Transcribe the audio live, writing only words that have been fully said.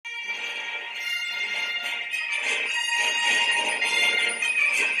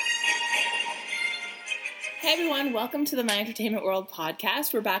Hey everyone, welcome to the My Entertainment World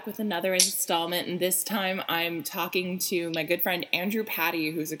podcast. We're back with another installment, and this time I'm talking to my good friend Andrew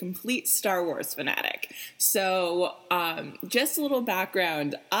Patty, who's a complete Star Wars fanatic. So, just a little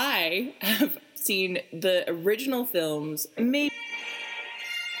background. I have seen the original films maybe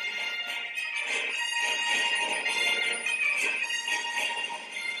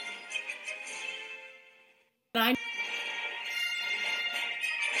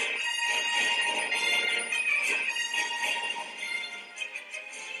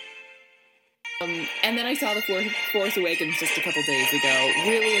and then I saw The Force Awakens just a couple days ago.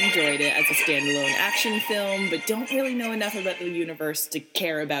 Really enjoyed it as a standalone action film, but don't really know enough about the universe to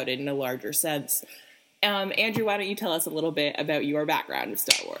care about it in a larger sense. Andrew, why don't you tell us a little bit about your background with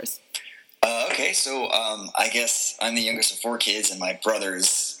Star Wars? Okay, so I guess I'm the youngest of four kids, and my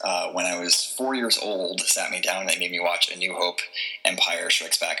brothers, when I was 4 years old, sat me down and they made me watch A New Hope, Empire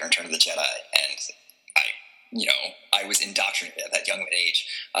Strikes Back, and Return of the Jedi, and I was indoctrinated at that young age.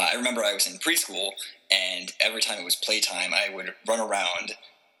 I remember I was in preschool, and every time it was playtime, I would run around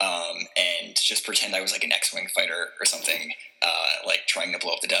and just pretend I was like an X-Wing fighter or something, like trying to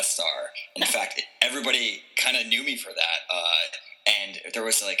blow up the Death Star. And in fact, everybody kind of knew me for that, and there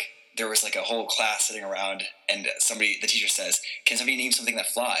was like a whole class sitting around, and the teacher says, "Can somebody name something that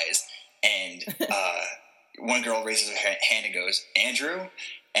flies?" And one girl raises her hand and goes, "Andrew,"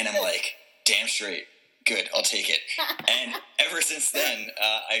 and I'm like, "Damn straight. Good, I'll take it." And ever since then,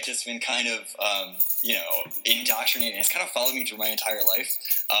 I've just been kind of, indoctrinated. It's kind of followed me through my entire life.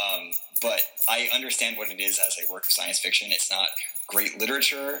 But I understand what it is as a work of science fiction. It's not great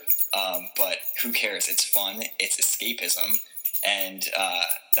literature, but who cares? It's fun. It's escapism. And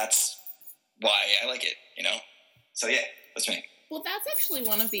that's why I like it, So yeah, that's me. Well, that's actually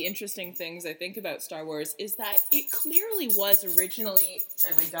one of the interesting things I think about Star Wars is that it clearly was originally...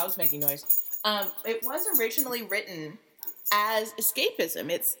 Sorry, my dog's making noise. It was originally written as escapism.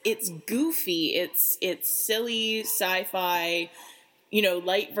 It's goofy. It's silly sci-fi,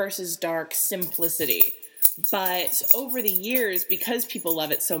 light versus dark simplicity. But over the years, because people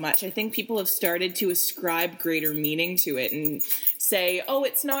love it so much, I think people have started to ascribe greater meaning to it and say, "Oh,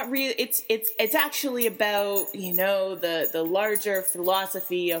 it's not real. It's actually about the larger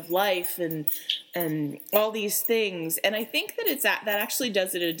philosophy of life and all these things." And I think that that actually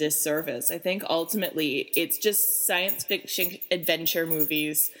does it a disservice. I think ultimately it's just science fiction adventure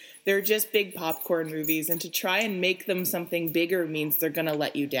movies. They're just big popcorn movies, and to try and make them something bigger means they're going to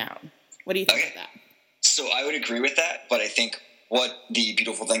let you down. What do you think of that? So I would agree with that, but I think what the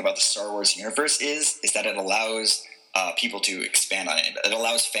beautiful thing about the Star Wars universe is that it allows people to expand on it. It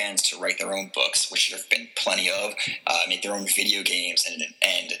allows fans to write their own books, which there have been plenty of, make their own video games,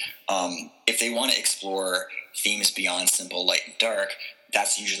 and if they want to explore themes beyond simple light and dark,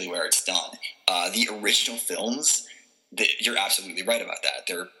 that's usually where it's done. The original films, you're absolutely right about that.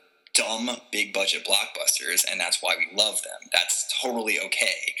 They're dumb, big-budget blockbusters, and that's why we love them. That's totally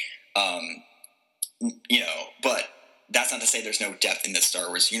okay. But that's not to say there's no depth in the Star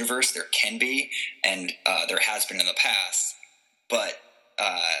Wars universe. There can be, and there has been in the past, but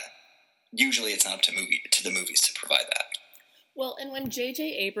usually it's not up to the movies to provide that. Well, and when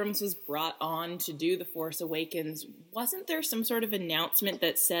J.J. Abrams was brought on to do The Force Awakens, wasn't there some sort of announcement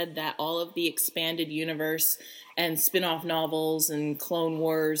that said that all of the expanded universe and spin-off novels and Clone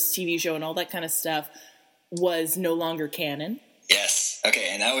Wars TV show and all that kind of stuff was no longer canon? Yes. Okay,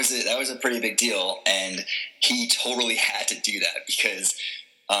 and that was a pretty big deal, and he totally had to do that because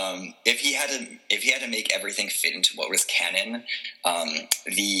if he had to make everything fit into what was canon,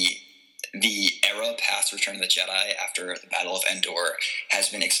 the era past Return of the Jedi after the Battle of Endor has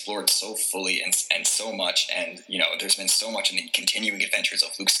been explored so fully and so much, and there's been so much in the continuing adventures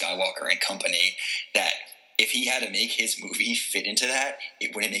of Luke Skywalker and company that if he had to make his movie fit into that,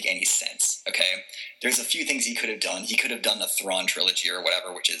 it wouldn't make any sense. Okay, there's a few things he could have done. He could have done the Thrawn trilogy or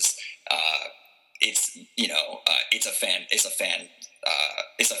whatever, which is it's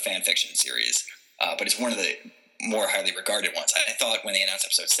a fan fiction series, but it's one of the more highly regarded ones. I thought when they announced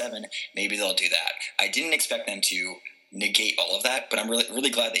Episode 7, maybe they'll do that. I didn't expect them to negate all of that, but I'm really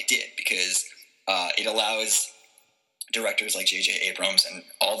glad they did because it allows directors like J.J. Abrams and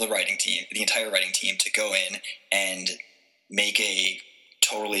all the entire writing team to go in and make a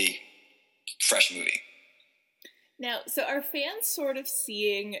totally fresh movie. Now, so are fans sort of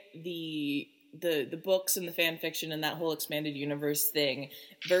seeing the books and the fan fiction and that whole expanded universe thing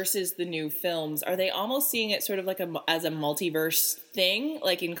versus the new films? Are they almost seeing it sort of like as a multiverse thing,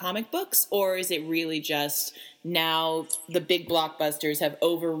 like in comic books, or is it really just now the big blockbusters have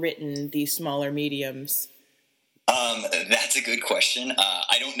overwritten these smaller mediums? That's a good question.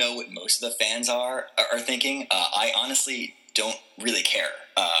 I don't know what most of the fans are thinking. I honestly don't really care.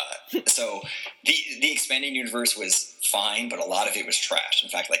 So the expanding universe was fine, but a lot of it was trash. In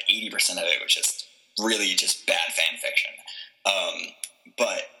fact, like 80% of it was just really just bad fan fiction.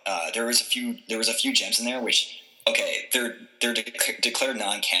 But there was a few gems in there which, okay, they're declared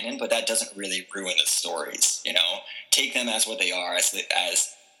non-canon, but that doesn't really ruin the stories. You know, take them as what they are, as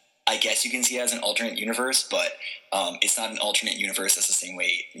I guess you can see it as an alternate universe, but it's not an alternate universe that's the same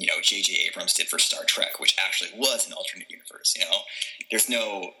way, you know, J.J. Abrams did for Star Trek, which actually was an alternate universe. You know, there's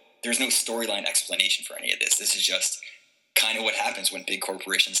no storyline explanation for any of this. This is just kind of what happens when big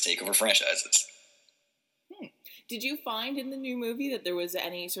corporations take over franchises. Did you find in the new movie that there was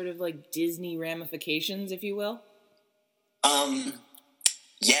any sort of like Disney ramifications, if you will?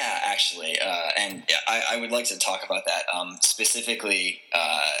 Yeah, actually, and I would like to talk about that, specifically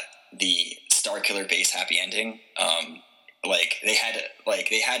the Starkiller Base happy ending. They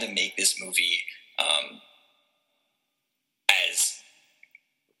had to make this movie as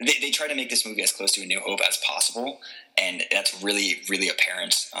they try to make this movie as close to A New Hope as possible, and that's really, really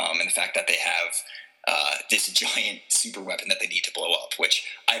apparent in the fact that they have this giant super weapon that they need to blow up, which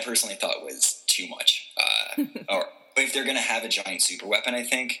I personally thought was too much. Or if they're going to have a giant super weapon, I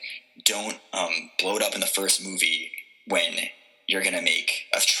think, don't blow it up in the first movie when you're going to make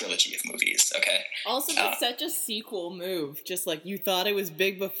a trilogy of movies, okay? Also, that's such a sequel move. Just like, you thought it was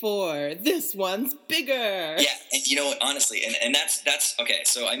big before, this one's bigger. Yeah, and you know what, honestly, and that's okay,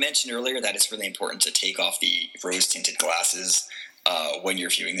 so I mentioned earlier that it's really important to take off the rose-tinted glasses when you're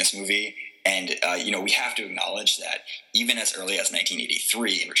viewing this movie. And, we have to acknowledge that even as early as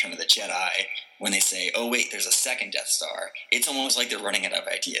 1983 in Return of the Jedi, when they say, oh, wait, there's a second Death Star, it's almost like they're running out of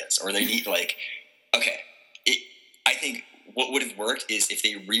ideas. Or they need, I think what would have worked is if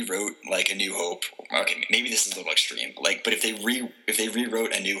they rewrote, A New Hope. Okay, maybe this is a little extreme. But if they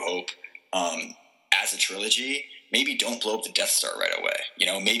rewrote A New Hope as a trilogy, maybe don't blow up the Death Star right away. You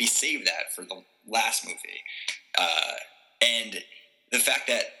know, maybe save that for the last movie. And the fact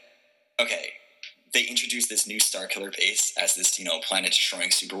that, okay, they introduced this new Starkiller Base as this,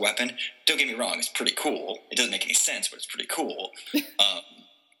 planet-destroying super weapon. Don't get me wrong, it's pretty cool. It doesn't make any sense, but it's pretty cool.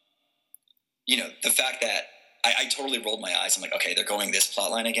 The fact that I totally rolled my eyes. I'm like, okay, they're going this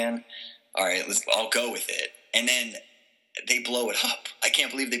plotline again. All right, I'll go with it. And then they blow it up. I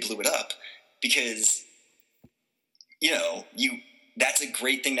can't believe they blew it up because, that's a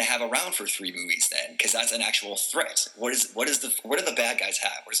great thing to have around for 3 movies then, because that's an actual threat. What do the bad guys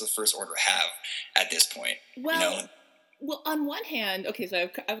have? What does the First Order have at this point? Well, on one hand, okay, so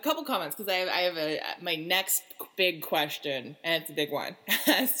I have a couple comments because I have my next big question, and it's a big one,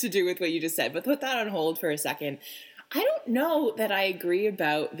 has to do with what you just said. But put that on hold for a second. I don't know that I agree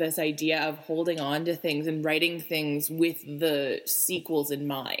about this idea of holding on to things and writing things with the sequels in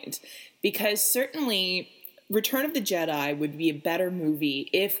mind, because certainly Return of the Jedi would be a better movie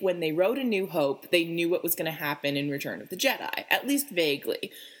if, when they wrote A New Hope, they knew what was going to happen in Return of the Jedi, at least vaguely.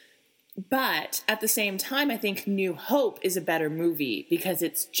 But at the same time, I think New Hope is a better movie because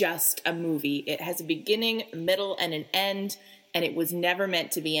it's just a movie. It has a beginning, a middle, and an end, and it was never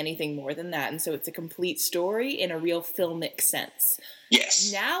meant to be anything more than that. And so it's a complete story in a real filmic sense.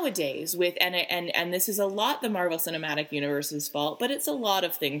 Yes. Nowadays, and this is a lot the Marvel Cinematic Universe's fault, but it's a lot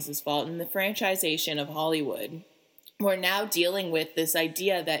of things' fault in the franchisation of Hollywood. We're now dealing with this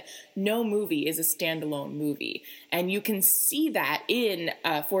idea that no movie is a standalone movie. And you can see that in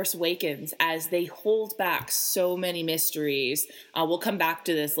Force Awakens as they hold back so many mysteries. We'll come back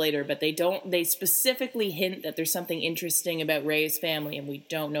to this later, but they specifically hint that there's something interesting about Rey's family, and we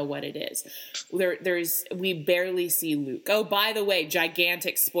don't know what it is. We barely see Luke. Oh, by the way,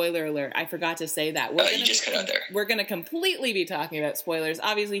 gigantic spoiler alert. I forgot to say that. You just cut out there. We're going to completely be talking about spoilers.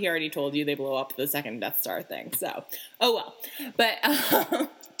 Obviously, he already told you they blow up the second Death Star thing, so... Oh, well. But,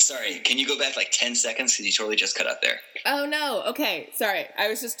 Sorry, can you go back 10 seconds? Because you totally just cut out there. Oh, no. Okay, sorry. I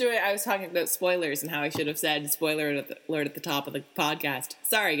was talking about spoilers and how I should have said spoiler alert at the top of the podcast.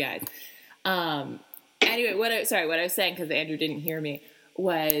 Sorry, guys. Anyway, what I was saying, because Andrew didn't hear me,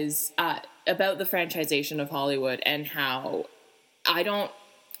 was about the franchisation of Hollywood and how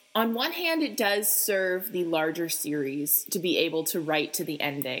on one hand, it does serve the larger series to be able to write to the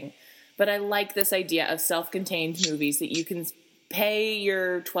ending. But I like this idea of self-contained movies that you can pay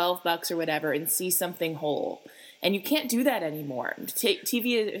your $12 or whatever and see something whole. And you can't do that anymore.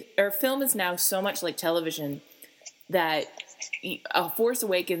 TV or film is now so much like television that Force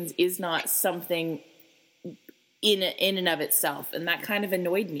Awakens is not something in and of itself. And that kind of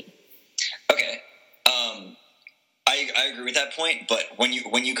annoyed me. Okay. I agree with that point, but when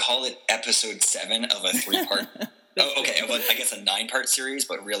you call it episode 7 of a 3-part Oh, okay. Well, I guess a 9-part series,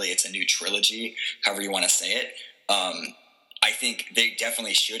 but really it's a new trilogy, however you want to say it. I think they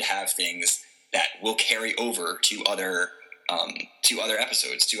definitely should have things that will carry over to other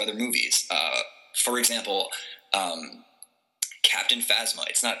episodes, to other movies. For example, Captain Phasma.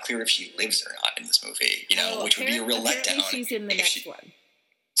 It's not clear if she lives or not in this movie, which would be a real letdown. Apparently she's in the next one.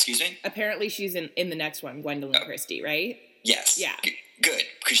 Excuse me? Apparently she's in the next one, Gwendolyn Christie, right? Yes. Yeah. Good,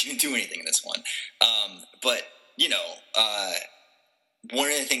 because she didn't do anything in this one. But, one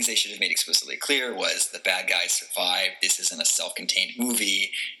of the things they should have made explicitly clear was the bad guys survive. This isn't a self-contained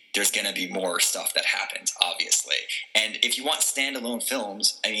movie. There's going to be more stuff that happens, obviously. And if you want standalone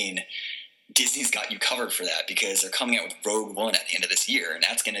films, I mean, Disney's got you covered for that, because they're coming out with Rogue One at the end of this year, and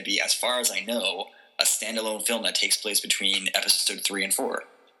that's going to be, as far as I know, a standalone film that takes place between episode 3 and 4.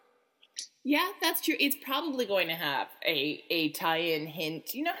 Yeah, that's true. It's probably going to have a tie-in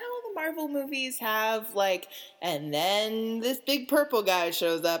hint. You know how the Marvel movies have, like, and then this big purple guy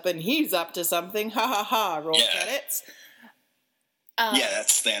shows up and he's up to something. Ha ha ha. Roll credits. Yeah,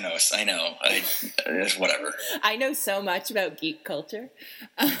 that's Thanos. I know. Whatever. I know so much about geek culture.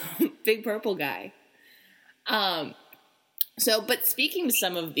 Big purple guy. But speaking to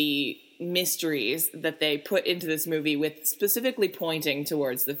some of the mysteries that they put into this movie, with specifically pointing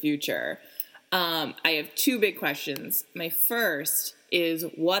towards the future, I have 2 big questions. My first is,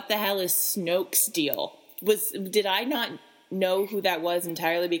 what the hell is Snoke's deal? Did I not know who that was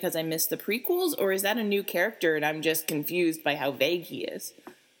entirely because I missed the prequels, or is that a new character and I'm just confused by how vague he is?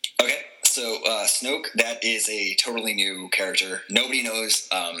 Okay, so Snoke, that is a totally new character. Nobody knows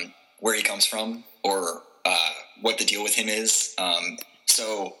where he comes from or what the deal with him is.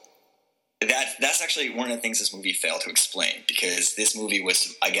 So that's actually one of the things this movie failed to explain, because this movie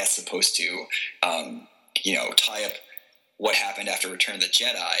was, I guess, supposed to, tie up what happened after Return of the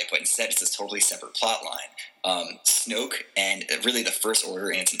Jedi, but instead it's this totally separate plot line. Snoke and really the First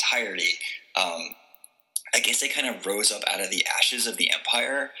Order in its entirety, I guess they kind of rose up out of the ashes of the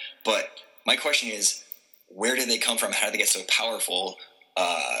Empire, but my question is, where did they come from? How did they get so powerful?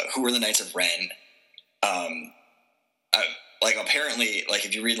 Who were the Knights of Ren? Apparently,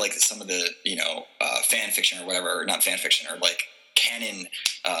 if you read, some of the, fan fiction or whatever, or not fan fiction, or, canon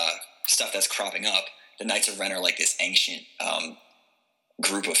stuff that's cropping up, the Knights of Ren are, this ancient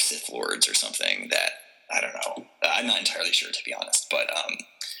group of Sith Lords or something that, I don't know. I'm not entirely sure, to be honest. But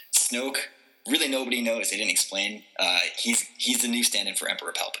Snoke, really nobody knows. They didn't explain. He's the new stand-in for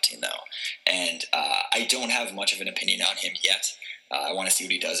Emperor Palpatine, though. And I don't have much of an opinion on him yet. I want to see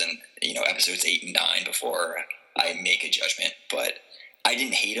what he does in, episodes 8 and 9 before I make a judgment. But I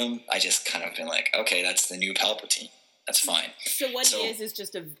didn't hate him. I just kind of been like, okay, that's the new Palpatine. That's fine. So what he is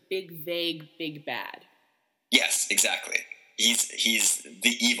just a big, vague, big bad. Yes, exactly. He's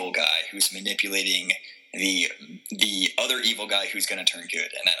the evil guy who's manipulating the other evil guy who's going to turn good,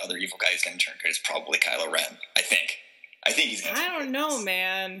 and that other evil guy who's going to turn good is probably Kylo Ren. I think he's going to. I don't know,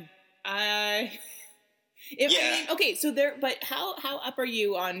 man. Okay, so but how up are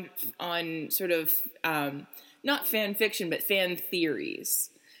you on sort of not fan fiction but fan theories?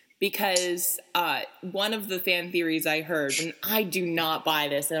 Because one of the fan theories I heard, and I do not buy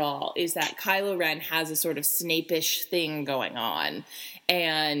this at all, is that Kylo Ren has a sort of Snape-ish thing going on.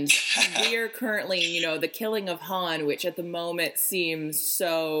 And we're currently, the killing of Han, which at the moment seems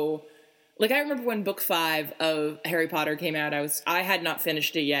so... I remember when book 5 of Harry Potter came out, I had not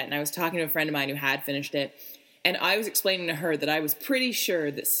finished it yet, and I was talking to a friend of mine who had finished it, and I was explaining to her that I was pretty sure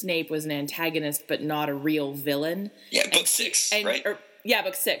that Snape was an antagonist but not a real villain. Yeah, book 6, right? Yeah,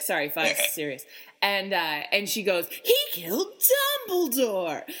 book 6. Sorry, 5 is serious. And she goes, he killed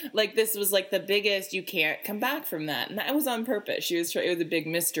Dumbledore. This was the biggest. You can't come back from that, and that was on purpose. It was a big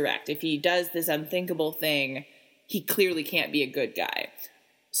misdirect. If he does this unthinkable thing, he clearly can't be a good guy.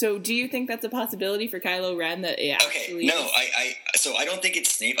 So, do you think that's a possibility for Kylo Ren? That it actually? No, So I don't think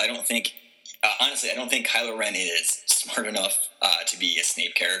it's Snape. I don't think. Honestly, I don't think Kylo Ren is smart enough to be a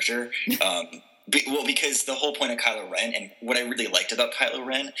Snape character. Because the whole point of Kylo Ren, and what I really liked about Kylo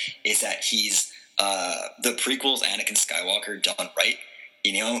Ren, is that he's the prequels Anakin Skywalker done right.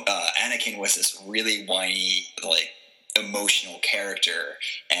 Anakin was this really whiny, emotional character,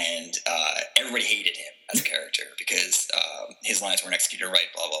 and everybody hated him as a character because his lines weren't executed right,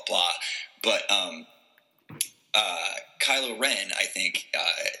 blah, blah, blah. But Kylo Ren, I think,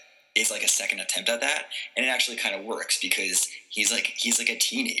 is a second attempt at that, and it actually kind of works because he's a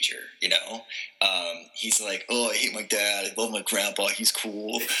teenager, he's oh, I hate my dad, I love my grandpa, he's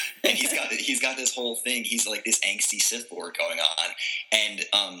cool, and he's got this whole thing. He's this angsty Sith Lord going on, and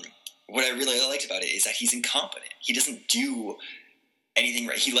what I really liked about it is that he's incompetent. He doesn't do anything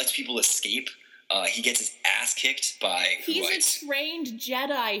right. He lets people escape he gets his ass kicked by He's a trained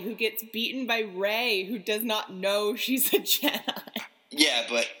Jedi who gets beaten by Rey, who does not know she's a Jedi. Yeah,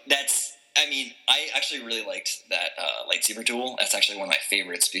 but that's... I mean, I actually really liked that lightsaber duel. That's actually one of my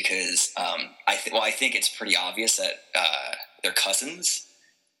favorites because I think it's pretty obvious that they're cousins.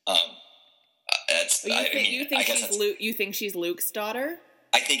 You think she's Luke's daughter?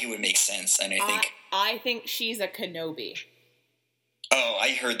 I think it would make sense, and I think she's a Kenobi. Oh,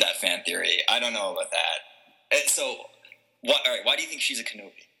 I heard that fan theory. I don't know about that. So, why do you think she's a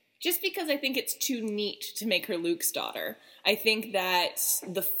Kenobi? Just because I think it's too neat to make her Luke's daughter. I think that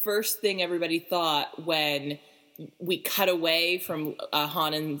the first thing everybody thought when we cut away from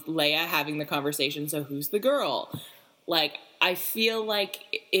Han and Leia having the conversation, so who's the girl? Like, I feel like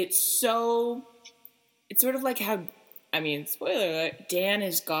it's sort of like how, I mean, spoiler alert, Dan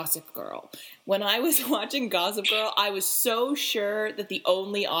is Gossip Girl. When I was watching Gossip Girl, I was so sure that the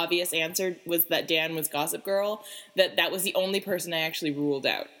only obvious answer was that Dan was Gossip Girl, that was the only person I actually ruled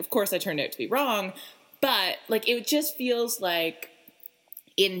out. Of course, I turned out to be wrong, but, like, it just feels like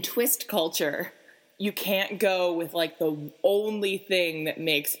in twist culture, you can't go with, like, the only thing that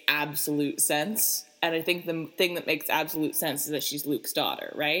makes absolute sense. And I think the thing that makes absolute sense is that she's Luke's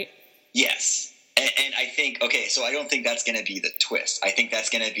daughter, right? Yes. And I think, okay, so I don't think that's going to be the twist. I think that's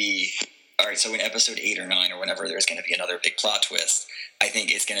going to be, all right, so in episode 8 or 9 or whenever there's going to be another big plot twist, I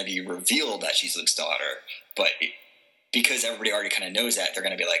think it's going to be revealed that she's Luke's daughter. But because everybody already kind of knows that, they're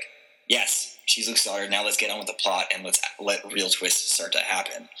going to be like, yes, she's Luke's daughter. Now let's get on with the plot and let's let real twists start to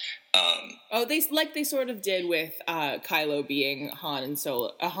happen. They sort of did with Kylo being Han and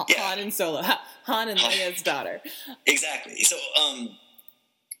Leia's daughter. Exactly. So,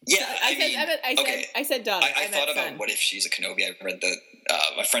 yeah, I said daughter. I thought about son. What if she's a Kenobi. I read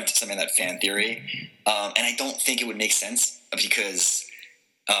my friend sent me that fan theory, and I don't think it would make sense because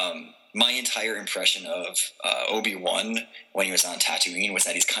my entire impression of Obi-Wan when he was on Tatooine was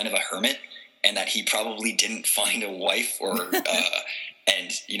that he's kind of a hermit, and that he probably didn't find a wife or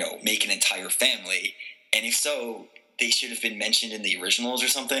and make an entire family. And if so, they should have been mentioned in the originals or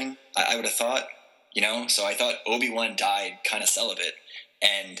something. I would have thought, So I thought Obi-Wan died kind of celibate.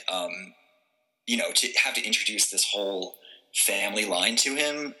 And, to have to introduce this whole family line to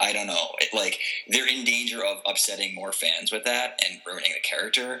him, I don't know. They're in danger of upsetting more fans with that and ruining the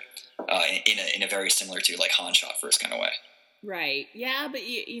character in a very similar to, like, Han shot first kind of way. Right. Yeah, but,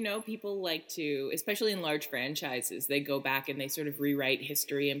 people like to, especially in large franchises, they go back and they sort of rewrite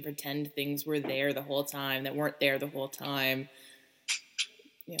history and pretend things were there the whole time that weren't there the whole time.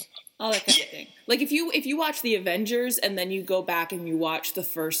 All that kind of thing. Like, if you watch the Avengers and then you go back and you watch the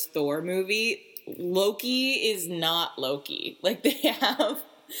first Thor movie, Loki is not Loki. Like, they have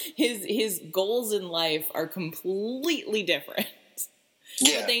his goals in life are completely different.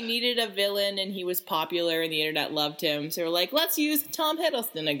 Yeah. But they needed a villain and he was popular and the internet loved him. So they're like, let's use Tom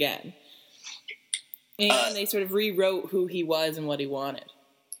Hiddleston again. And they sort of rewrote who he was and what he wanted.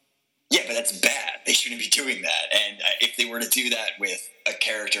 Yeah, but that's bad. They shouldn't be doing that. And if they were to do that with a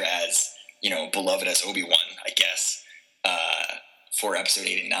character as, beloved as Obi-Wan, I guess, for episode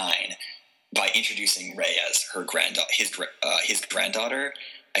 8 and 9, by introducing Rey as her his granddaughter,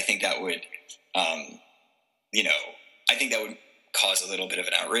 I think that would, cause a little bit of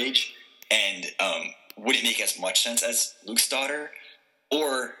an outrage. And would it make as much sense as Luke's daughter?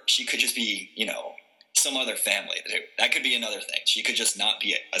 Or she could just be, some other family. That could be another thing. She could just not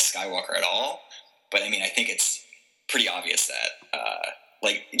be a Skywalker at all. But, I think it's pretty obvious that,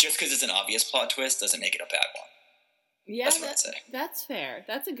 just because it's an obvious plot twist doesn't make it a bad one. Yeah, that's what I'd say. That's fair.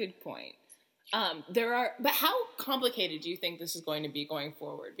 That's a good point. But how complicated do you think this is going to be going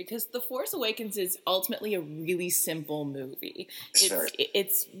forward? Because The Force Awakens is ultimately a really simple movie.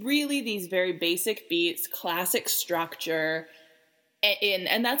 It's really these very basic beats, classic structure,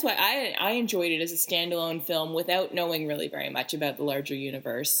 and that's why I enjoyed it as a standalone film without knowing really very much about the larger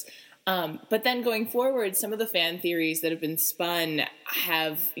universe. But then going forward, some of the fan theories that have been spun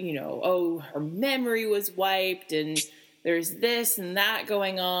have, her memory was wiped and there's this and that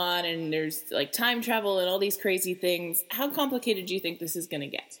going on and there's like time travel and all these crazy things. How complicated do you think this is going to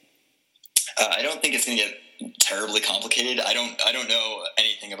get? I don't think it's going to get terribly complicated. I don't know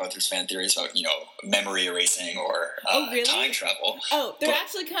anything about these fan theories about, memory erasing or really? Time travel. Oh, they're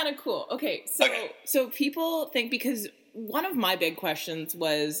actually kind of cool. Okay. So people think, because one of my big questions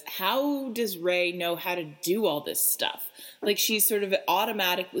was, how does Rey know how to do all this stuff? Like, she's sort of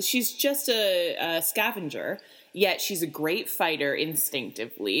she's just a scavenger, yet she's a great fighter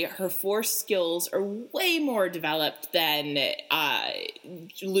instinctively. Her force skills are way more developed than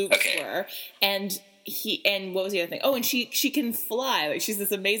Luke's were. And what was the other thing? Oh, and she can fly. Like, she's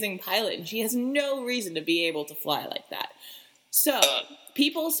this amazing pilot, and she has no reason to be able to fly like that. So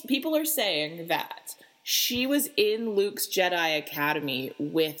people are saying that she was in Luke's Jedi Academy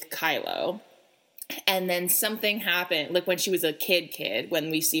with Kylo, and then something happened, like when she was a kid, when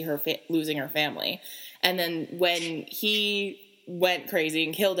we see her losing her family, and then when he went crazy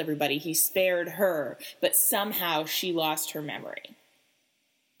and killed everybody, he spared her, but somehow she lost her memory.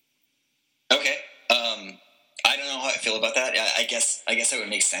 Okay. I don't know how I feel about that. I guess that would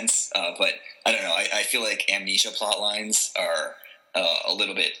make sense, but I don't know. I feel like amnesia plot lines are a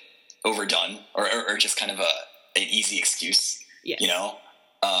little bit overdone, or just kind of an easy excuse, yes. You know?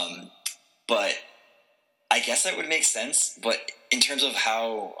 But I guess that would make sense. But in terms of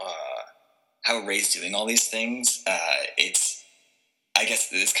how Rey's doing all these things, I guess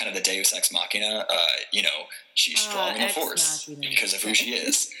it's kind of the Deus Ex Machina. She's strong in the Force because of who she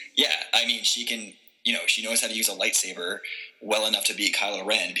is. Yeah, I mean, she can. She knows how to use a lightsaber well enough to beat Kylo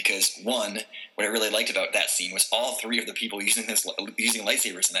Ren. Because what I really liked about that scene was all three of the people using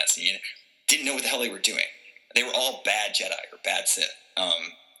lightsabers in that scene didn't know what the hell they were doing. They were all bad Jedi or bad Sith.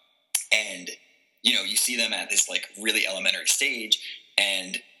 And you see them at this like really elementary stage,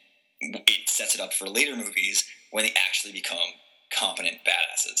 and it sets it up for later movies when they actually become competent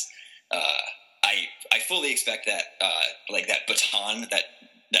badasses. I fully expect that like that baton, that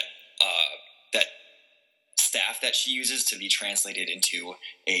staff that she uses to be translated into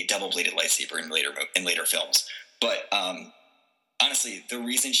a double-bladed lightsaber in later films. But honestly, the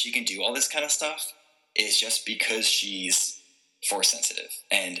reason she can do all this kind of stuff is just because she's Force sensitive.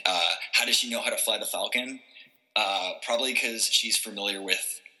 And how does she know how to fly the Falcon? Probably because she's familiar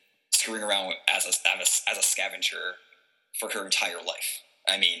with screwing around as a scavenger for her entire life.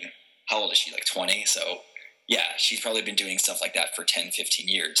 I mean, how old is she? Like 20? So yeah, she's probably been doing stuff like that for 10, 15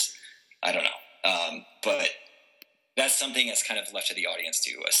 years. I don't know. But that's something that's kind of left to the audience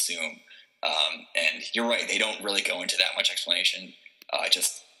to assume. And you're right, they don't really go into that much explanation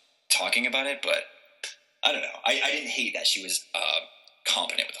just talking about it, but I don't know. I didn't hate that she was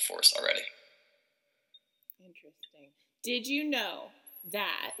competent with the Force already. Interesting. Did you know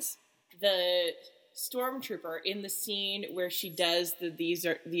that the stormtrooper in the scene where she does the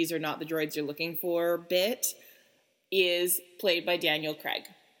these are not the droids you're looking for bit is played by Daniel Craig?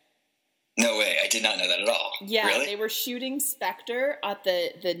 No way. I did not know that at all. Yeah, really? They were shooting Spectre at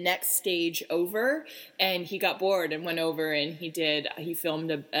the next stage over, and he got bored and went over and he filmed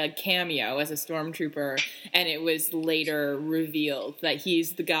a cameo as a stormtrooper, and it was later revealed that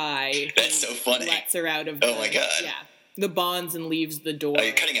he's the guy That's so funny. Lets her out of my God. Yeah, the bonds and leaves the door. Oh,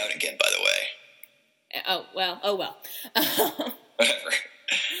 you're cutting out again, by the way. Oh well. Whatever.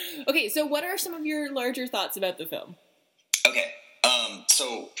 Okay, so what are some of your larger thoughts about the film? Okay.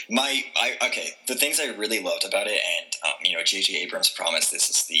 So the things I really loved about it, and J.J. Abrams promised this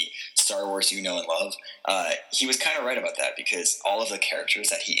is the Star Wars you know and love. He was kind of right about that, because all of the characters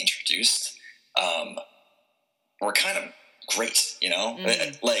that he introduced were kind of great.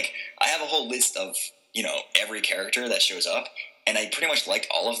 Mm-hmm. Like, I have a whole list of every character that shows up, and I pretty much liked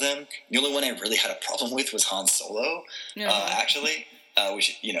all of them. The only one I really had a problem with was Han Solo, actually,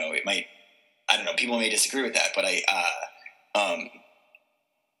 which it might, I don't know, people may disagree with that, but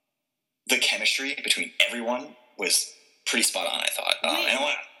the chemistry between everyone was pretty spot on, I thought.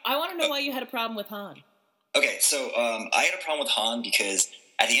 I want to know why you had a problem with Han. Okay, so I had a problem with Han because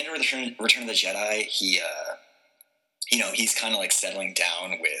at the end of Return of the Jedi, he, he's kind of like settling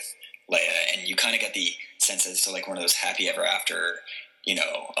down with Leia, and you kind of get the sense as to like one of those happy ever after,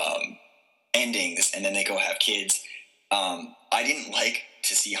 endings, and then they go have kids. I didn't like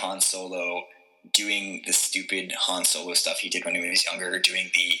to see Han Solo doing the stupid Han Solo stuff he did when he was younger,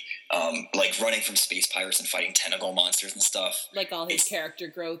 doing the running from space pirates and fighting tentacle monsters and stuff. Like all his character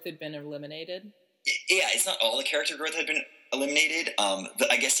growth had been eliminated? Yeah, it's not all the character growth had been eliminated.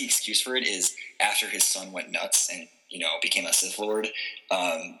 I guess the excuse for it is after his son went nuts and, became a Sith Lord,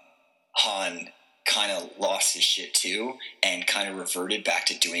 Han kind of lost his shit too and kind of reverted back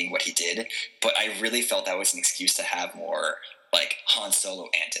to doing what he did. But I really felt that was an excuse to have more, like, Han Solo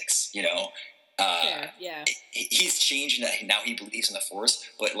antics, Yeah. He's changed that now he believes in the Force,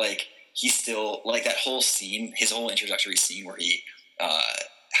 but like he's still like that whole scene, his whole introductory scene where he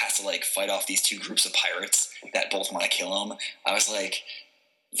has to like fight off these two groups of pirates that both want to kill him. I was like,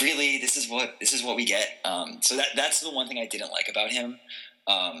 really, this is what we get. So that's the one thing I didn't like about him.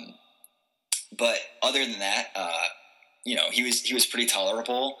 But other than that, he was pretty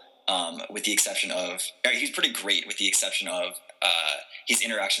tolerable. With the exception of, he was pretty great with the exception of his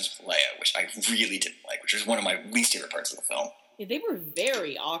interactions with Leia, which I really didn't like, which was one of my least favorite parts of the film. Yeah, they were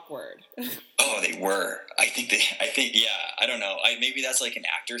very awkward. Oh, they were. Yeah. I don't know. Maybe that's like an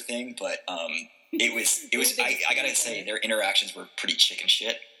actor thing, but it was. I gotta say, their interactions were pretty chicken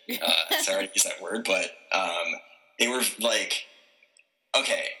shit. Sorry to use that word, but they were like,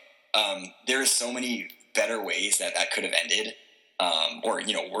 okay. There are so many better ways that could have ended, or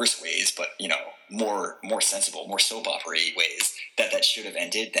worse ways, but more sensible, more soap opera-y ways that should have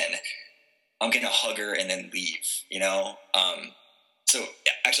ended. Then I'm gonna hug her and then leave. So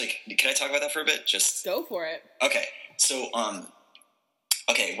actually, can I talk about that for a bit? Just go for it. Okay. So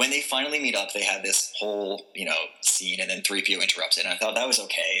okay, when they finally meet up, they have this whole scene, and then 3PO interrupts it, and I thought that was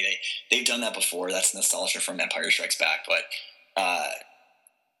okay. They've done that before. That's nostalgia from Empire Strikes Back, but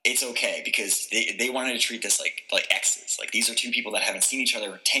it's okay because they wanted to treat this like exes. Like, these are two people that haven't seen each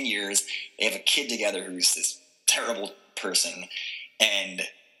other in 10 years. They have a kid together who's this terrible person, and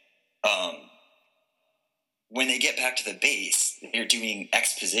when they get back to the base, they're doing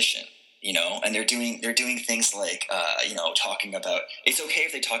exposition, and they're doing things like talking about, it's okay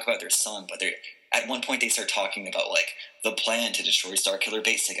if they talk about their son, but at one point they start talking about like the plan to destroy Starkiller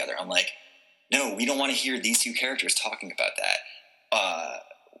Base together. I'm like, no, we don't want to hear these two characters talking about that.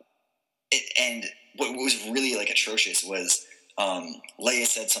 And what was really like atrocious was Leia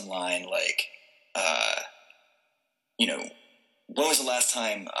said some line like, when was the last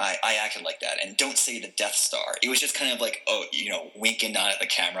time I acted like that? And don't say the Death Star. It was just kind of like, wink and nod at the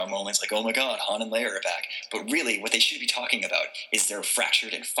camera moments, like, oh my God, Han and Leia are back. But really, what they should be talking about is their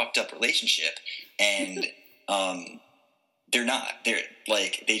fractured and fucked up relationship. And they're not. They're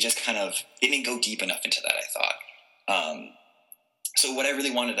like, they just kind of, they didn't go deep enough into that, I thought. So what I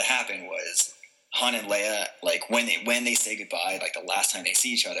really wanted to happen was Han and Leia, like, when they say goodbye, like the last time they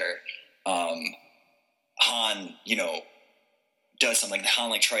see each other, Han, does something.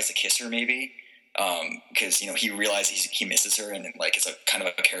 Han like tries to kiss her maybe, because he realizes he misses her, and like it's a kind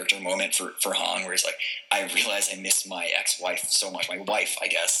of a character moment for Han where he's like, I realize I missed my ex-wife so much, my wife, I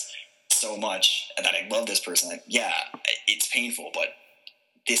guess, so much, and that I love this person. Like, yeah, it's painful, but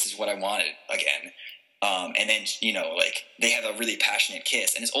this is what I wanted again. And then like they have a really passionate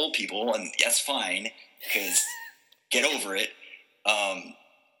kiss, and it's old people, and that's fine because get over it.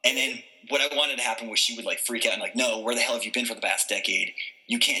 And then what I wanted to happen was she would like freak out and like, no, where the hell have you been for the past decade?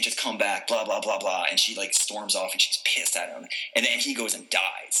 You can't just come back, blah, blah, blah, blah. And she like storms off and she's pissed at him. And then he goes and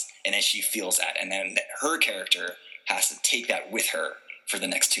dies. And then she feels that. And then her character has to take that with her for the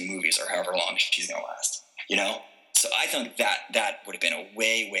next 2 movies or however long she's going to last, So I think that would have been a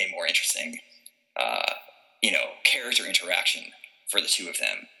way, way more interesting, character interaction for the two of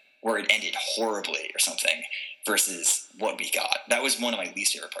them, where it ended horribly or something, versus what we got. That was one of my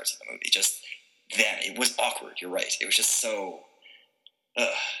least favorite parts of the movie. Just them. It was awkward. You're right. It was just so,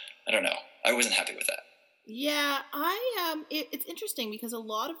 I don't know. I wasn't happy with that. Yeah, it's interesting because a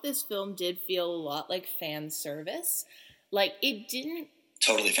lot of this film did feel a lot like fan service. Like, it didn't...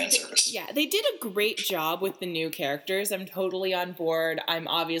 Totally fan service. Yeah, they did a great job with the new characters. I'm totally on board. I'm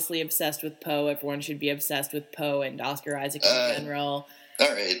obviously obsessed with Poe. Everyone should be obsessed with Poe and Oscar Isaac in general. All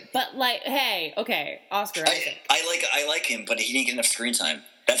right. But like, hey, okay, Oscar Isaac. I like him, but he didn't get enough screen time.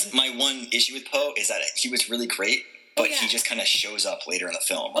 That's my one issue with Poe, is that he was really great, but he just kind of shows up later in the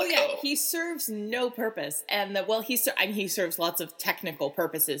film. Like, he serves no purpose, and he serves lots of technical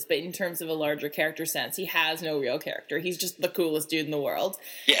purposes, but in terms of a larger character sense, he has no real character. He's just the coolest dude in the world.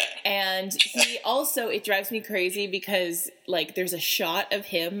 Yeah. And he also, it drives me crazy because like there's a shot of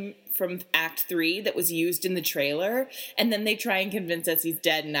him from Act 3 that was used in the trailer, and then they try and convince us he's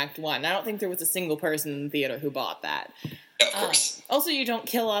dead in Act 1. I don't think there was a single person in the theater who bought that. Of course. Also, you don't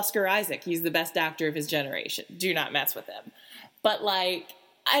kill Oscar Isaac. He's the best actor of his generation. Do not mess with him. But like,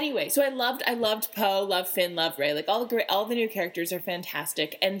 anyway, so I loved Poe, loved Finn, loved Rey. Like all the new characters are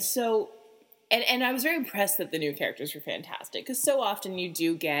fantastic, and so, and I was very impressed that the new characters were fantastic, because so often you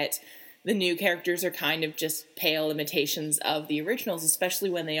do get the new characters are kind of just pale imitations of the originals, especially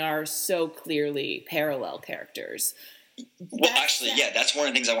when they are so clearly parallel characters. Well, actually, yeah, that's one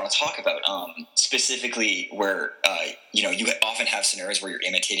of the things I want to talk about, specifically where, you often have scenarios where you're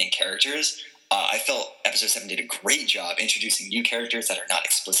imitating characters. I felt Episode 7 did a great job introducing new characters that are not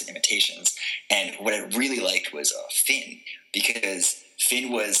explicit imitations. And what I really liked was Finn, because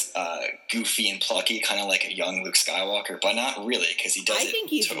Finn was goofy and plucky, kind of like a young Luke Skywalker, but not really, because he does I think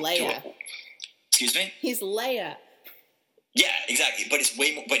he's Leia. Excuse me? He's Leia. Yeah, exactly. But it's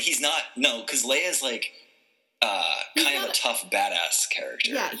way more, but he's not, no, because Leia's like kind of a tough badass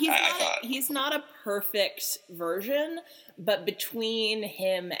character. Yeah, he's not a perfect version, but between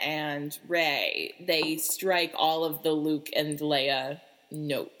him and Rey, they strike all of the Luke and Leia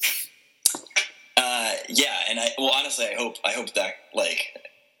notes. Yeah, and honestly, I hope that like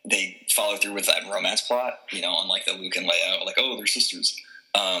they follow through with that romance plot. You know, unlike the Luke and Leia, like, oh, they're sisters,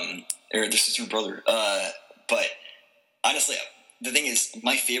 or they're sister and brother. But honestly, the thing is,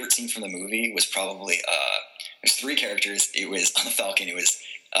 my favorite scene from the movie was probably there's three characters. It was on the Falcon. It was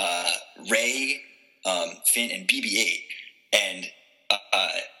Rey, Finn, and BB-8, and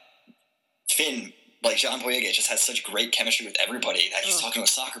Finn, like John Boyega, just has such great chemistry with everybody that he's talking to a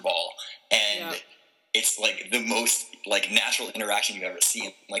soccer ball, and it's like the most like natural interaction you've ever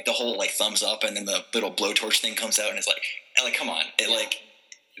seen. Like the whole like thumbs up, and then the little blowtorch thing comes out, and it's like come on,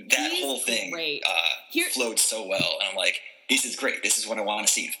 that whole thing flowed so well, and I'm like, this is great. This is what I want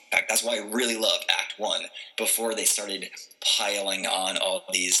to see. In fact, that's why I really loved Act 1 before they started piling on all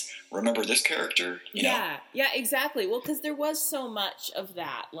these. Remember this character, you know? Yeah, exactly. Well, because there was so much of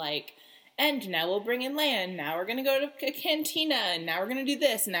that, like. And now we'll bring in Leia, and now we're going to go to a cantina, and now we're going to do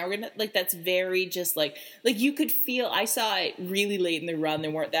this, and now we're going to, like, that's very just, like you could feel, I saw it really late in the run, there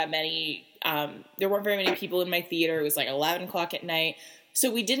weren't very many people in my theater, it was like 11 o'clock at night,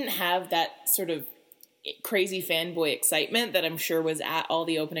 so we didn't have that sort of crazy fanboy excitement that I'm sure was at all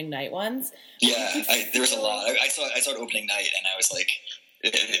the opening night ones. Yeah, there was a lot. I saw it opening night, and I was like,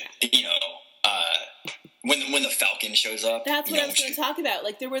 you know, when the Falcon shows up. That's what I was going to talk about.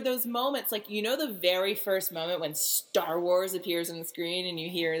 Like, there were those moments, like, you know, the very first moment when Star Wars appears on the screen and you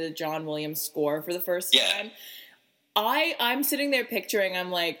hear the John Williams score for the first time. I'm sitting there picturing,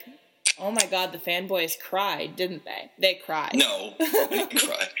 I'm like, oh my God, the fanboys cried, didn't they? They cried. No, I didn't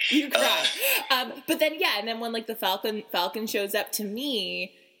cry. You cried. But then, and then when, like, the Falcon shows up, to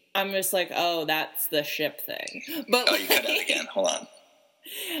me, I'm just like, oh, that's the ship thing. But you cut out again. Hold on.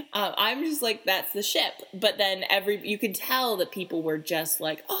 I'm just like, that's the ship. But then you could tell that people were just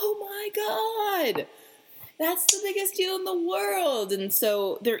like, oh my God, that's the biggest deal in the world. And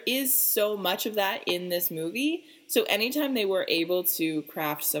so there is so much of that in this movie. So anytime they were able to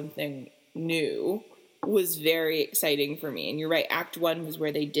craft something new was very exciting for me. And you're right, Act 1 was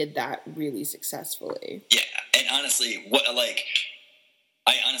where they did that really successfully. Yeah, and honestly,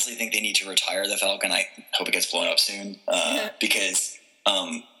 I honestly think they need to retire the Falcon. I hope it gets blown up soon, because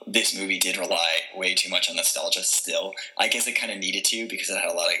this movie did rely way too much on nostalgia still. I guess it kind of needed to because it had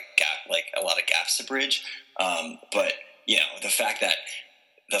a lot of gaps to bridge. But you know, the fact that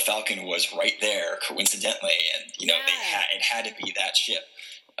the Falcon was right there coincidentally, and you know, it had to be that ship.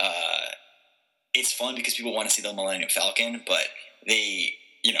 It's fun because people want to see the Millennium Falcon, but they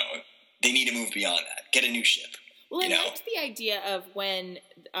need to move beyond that. Get a new ship. Well, I liked the idea of when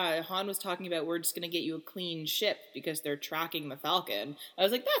Han was talking about, we're just going to get you a clean ship because they're tracking the Falcon. I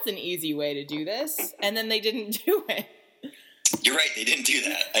was like, that's an easy way to do this. And then they didn't do it. You're right, they didn't do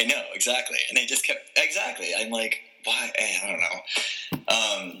that. I know, exactly. And they just kept, exactly. I'm like, why? I don't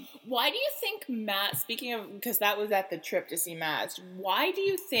know. Why do you think speaking of, because that was at the trip to see Maz, why do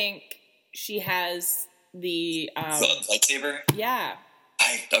you think she has the lightsaber? Yeah.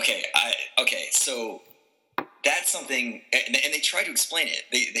 Okay, so that's something, and they try to explain it.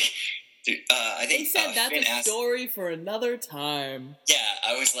 I think they said that's a story for another time. Yeah,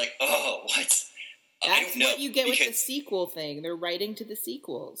 I was like, oh, what? That's what you get with the sequel thing. They're writing to the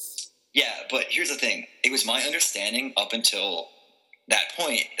sequels. Yeah, but here's the thing. It was my understanding up until that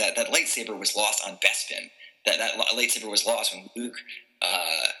point that lightsaber was lost on Bespin. That lightsaber was lost when Luke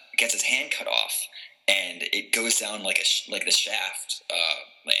gets his hand cut off, and it goes down like the shaft,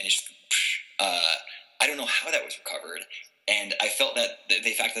 and it's just, I don't know how that was recovered, and I felt that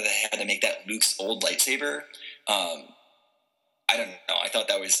the fact that they had to make that Luke's old lightsaber, I don't know. I thought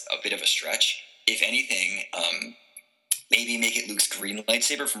that was a bit of a stretch. If anything, maybe make it Luke's green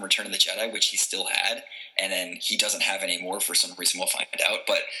lightsaber from Return of the Jedi, which he still had, and then he doesn't have anymore for some reason. We'll find out.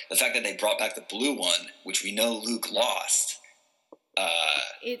 But the fact that they brought back the blue one, which we know Luke lost,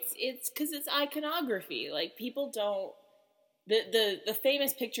 it's because it's iconography. Like, people don't. The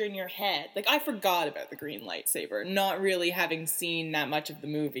famous picture in your head, like, I forgot about the green lightsaber, not really having seen that much of the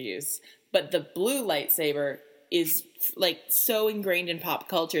movies, but the blue lightsaber is, like, so ingrained in pop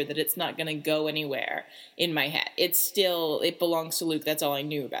culture that it's not going to go anywhere in my head. It belongs to Luke. That's all I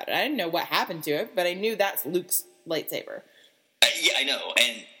knew about it. I didn't know what happened to it, but I knew that's Luke's lightsaber. Yeah, I know,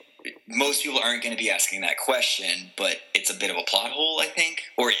 and most people aren't going to be asking that question, but it's a bit of a plot hole, I think.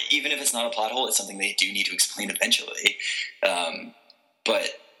 Or even if it's not a plot hole, it's something they do need to explain eventually. But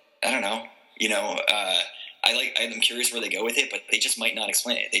I don't know. You know, I'm curious where they go with it, but they just might not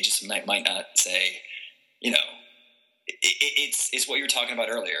explain it. They just might not say, you know, it's what you were talking about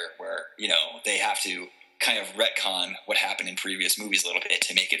earlier, where, you know, they have to kind of retcon what happened in previous movies a little bit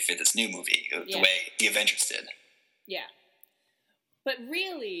to make it fit this new movie, the way the Avengers did. Yeah. But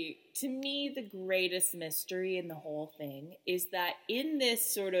really, to me, the greatest mystery in the whole thing is that in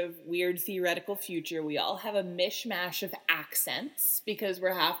this sort of weird theoretical future, we all have a mishmash of accents because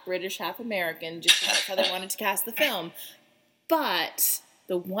we're half British, half American, just because that's how they wanted to cast the film. But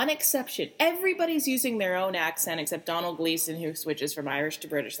the one exception, everybody's using their own accent except Donald Gleeson, who switches from Irish to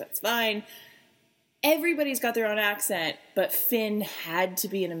British. That's fine. Everybody's got their own accent, but Finn had to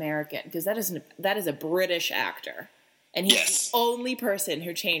be an American because that is a British actor. And he's the only person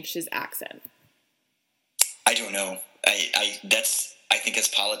who changed his accent. I don't know. I think it's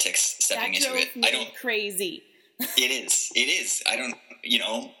politics stepping into it. I don't crazy. It is. I don't,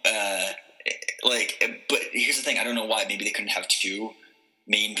 but here's the thing. I don't know why. Maybe they couldn't have two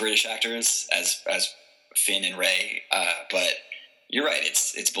main British actors as Finn and Rey. But you're right.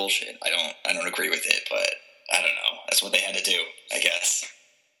 It's bullshit. I don't agree with it, but I don't know. That's what they had to do, I guess.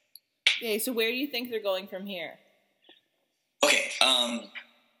 Okay, so where do you think they're going from here? Okay, I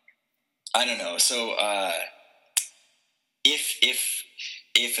don't know. So,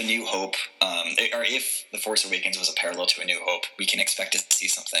 if A New Hope, or if The Force Awakens was a parallel to A New Hope, we can expect to see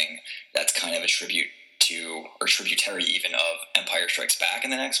something that's kind of a tribute to, or tributary even, of Empire Strikes Back in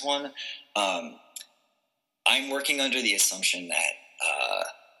the next one. I'm working under the assumption that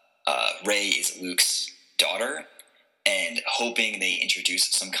Rey is Luke's daughter, and hoping they introduce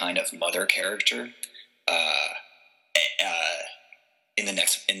some kind of mother character in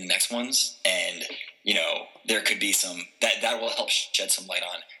the next ones, and there could be some that will help shed some light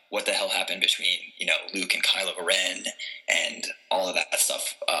on what the hell happened between Luke and Kylo Ren and all of that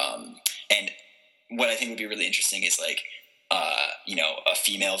stuff. And what I think would be really interesting is a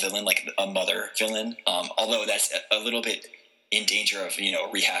female villain, like a mother villain. Although that's a little bit in danger of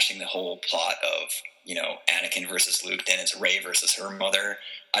rehashing the whole plot of Anakin versus Luke. Then it's Rey versus her mother.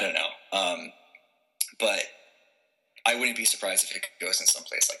 I don't know, but I wouldn't be surprised if it goes in some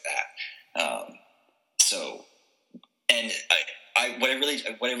place like that.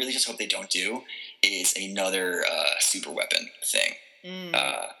 What I really just hope they don't do is another super weapon thing,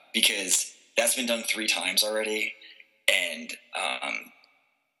 because that's been done 3 times already, and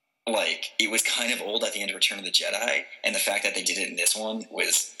it was kind of old at the end of Return of the Jedi, and the fact that they did it in this one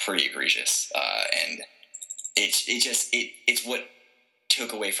was pretty egregious, and it's what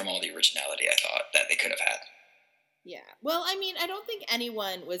took away from all the originality I thought that they could have had. Yeah. Well, I mean, I don't think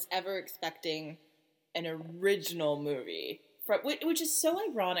anyone was ever expecting an original movie, which is so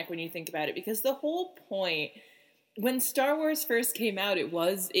ironic when you think about it, because the whole point, when Star Wars first came out, it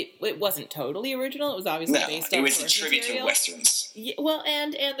wasn't totally original. It was obviously based on it was a tribute to Westerns. Yeah, well,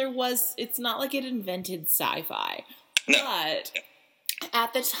 and it's not like it invented sci-fi. No. But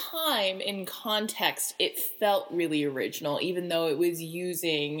at the time, in context, it felt really original, even though it was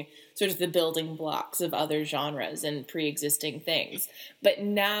using sort of the building blocks of other genres and pre-existing things. But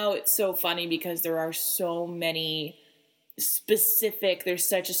now it's so funny because there are so many there's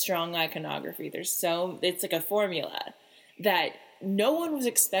such a strong iconography. It's like a formula that no one was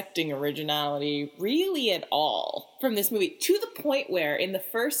expecting originality really at all from this movie, to the point where in the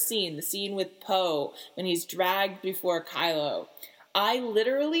first scene, the scene with Poe, when he's dragged before Kylo,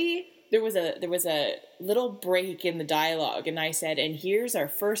 there was a little break in the dialogue, and I said, "And here's our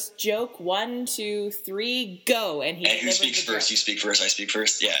first joke. 1, 2, 3, go!" And who speaks first? You speak first. I speak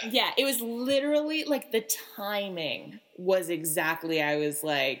first. Yeah. Yeah. It was literally the timing was exactly. I was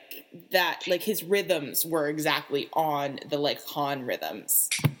like that. His rhythms were exactly on the Han rhythms.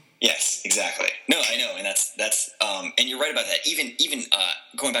 Yes, exactly. No, I know, and that's and you're right about that. Even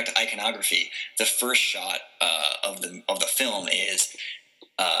going back to iconography, the first shot of the film is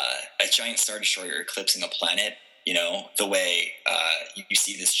a giant Star Destroyer eclipsing a planet. The way you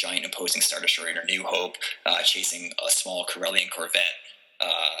see this giant imposing Star Destroyer in A New Hope chasing a small Corellian Corvette.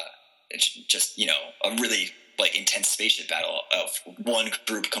 It's just a really intense spaceship battle of one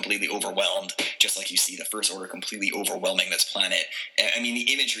group completely overwhelmed, just like you see the First Order completely overwhelming this planet. I mean,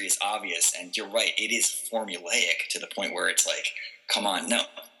 the imagery is obvious, and you're right, it is formulaic to the point where it's come on, no,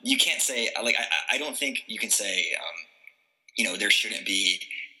 you can't say, I don't think you can say, there shouldn't be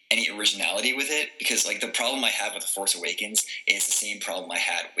any originality with it, because the problem I have with The Force Awakens is the same problem I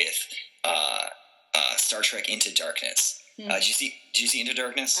had with Star Trek Into Darkness. Did you see Into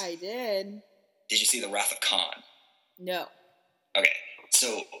Darkness? I did. Did you see The Wrath of Khan? No. Okay,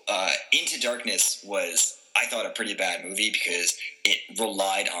 so Into Darkness was, I thought, a pretty bad movie because it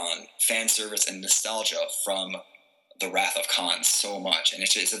relied on fan service and nostalgia from The Wrath of Khan so much, and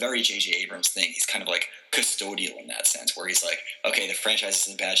it's a very J.J. Abrams thing. He's kind of custodial in that sense, where he's okay, the franchise is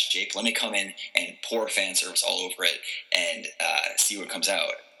in bad shape, let me come in and pour fan service all over it and see what comes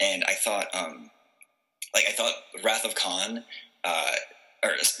out. And I thought Wrath of Khan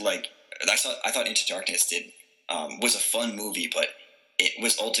or like I thought Into Darkness was a fun movie, but it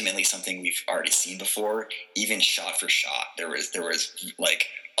was ultimately something we've already seen before. Even shot for shot, there was like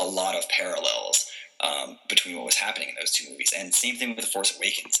a lot of parallels between what was happening in those two movies, and same thing with The Force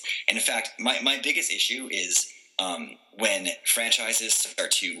Awakens. And in fact, my biggest issue is when franchises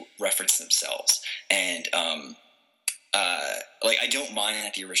start to reference themselves, and like I don't mind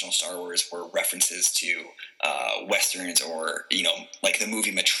that the original Star Wars were references to westerns, or like the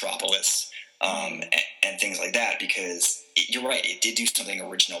movie Metropolis, and things like that, because you're right, it did do something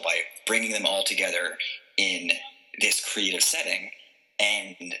original by bringing them all together in this creative setting.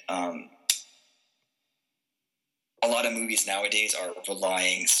 And a lot of movies nowadays are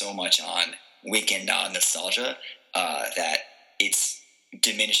relying so much on wink and nod nostalgia that it's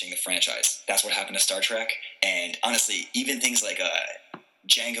diminishing the franchise. That's what happened to Star Trek. And honestly, even things like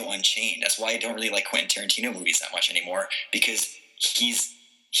Django Unchained, that's why I don't really like Quentin Tarantino movies that much anymore, because he's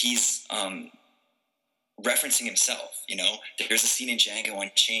referencing himself. There's a scene in Django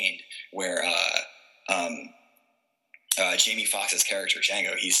Unchained where Jamie Foxx's character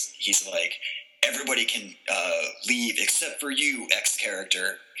Django, he's like, everybody can leave except for you, X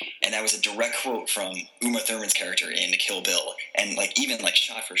character. And that was a direct quote from Uma Thurman's character in Kill Bill. And like even like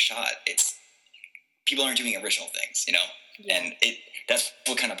shot for shot, it's people aren't doing original things, Yeah. And that's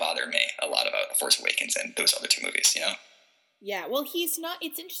what kind of bothered me a lot about The Force Awakens and those other two movies, Yeah, well, he's not.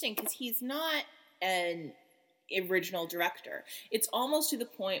 It's interesting because he's not an original director. It's almost to the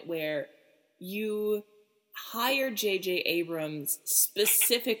point where you hire J.J. Abrams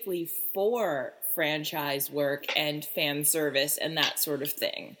specifically for franchise work and fan service and that sort of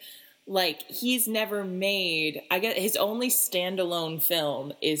thing. Like, he's never made... I guess his only standalone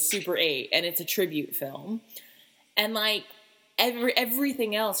film is Super 8, and it's a tribute film. And, like,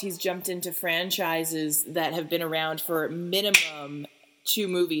 everything else, he's jumped into franchises that have been around for minimum 2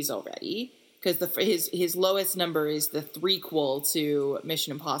 movies already. Because his lowest number is the threequel to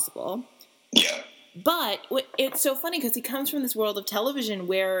Mission Impossible. Yeah. But it's so funny because he comes from this world of television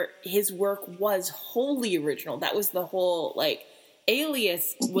where his work was wholly original. That was the whole, like,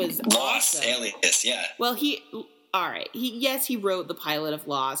 Alias was Lost, awesome. Alias, yeah. Well, he wrote the pilot of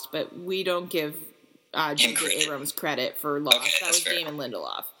Lost, but we don't give J.J. Abrams credit for Lost. Okay, that was fair. Damon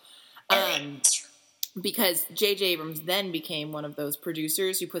Lindelof. Right. Because J.J. Abrams then became one of those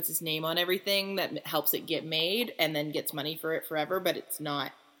producers who puts his name on everything that helps it get made and then gets money for it forever, but it's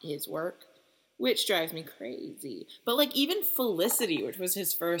not his work, which drives me crazy. But, like, even Felicity, which was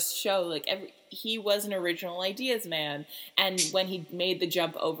his first show, like, he was an original ideas man, and when he made the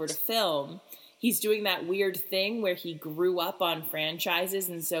jump over to film, he's doing that weird thing where he grew up on franchises,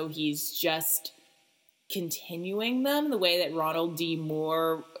 and so he's just continuing them the way that Ronald D.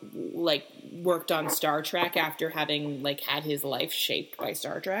 Moore, like, worked on Star Trek after having, like, had his life shaped by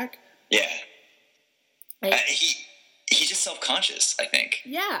Star Trek. Yeah. He's just self-conscious, I think.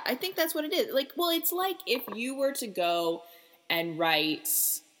 Yeah, I think that's what it is. Like, well, it's like if you were to go and write,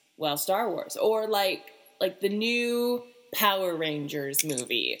 well, Star Wars, or like the new Power Rangers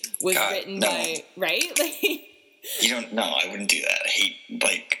movie was written by, right? Like, you don't know. I wouldn't do that. I hate,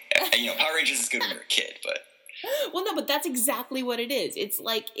 like, Power Rangers is good when you're a kid, but. Well, no, but that's exactly what it is. It's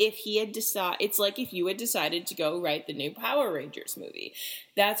like if you had decided to go write the new Power Rangers movie.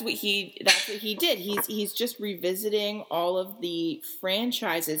 That's what he did. He's just revisiting all of the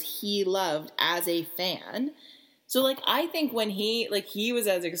franchises he loved as a fan. So, like, I think when he was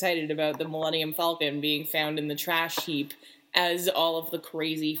as excited about the Millennium Falcon being found in the trash heap as all of the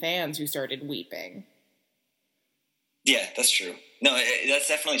crazy fans who started weeping. Yeah, that's true. No, that's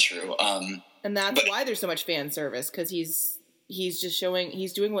definitely true. And that's why there's so much fan service, because he's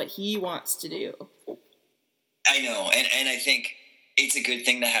doing what he wants to do. I know, and I think it's a good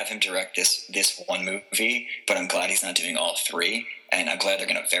thing to have him direct this one movie, but I'm glad he's not doing all 3, and I'm glad they're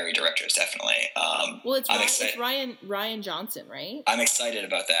going to vary directors, definitely. Well, it's Ryan Johnson, right? I'm excited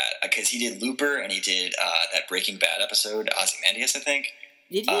about that, because he did Looper, and he did that Breaking Bad episode, Ozymandias, I think.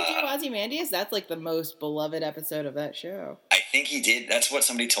 Did he do Ozymandias? That's like the most beloved episode of that show. I think he did. That's what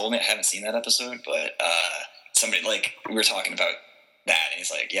somebody told me. I haven't seen that episode, but somebody, like, we were talking about that, and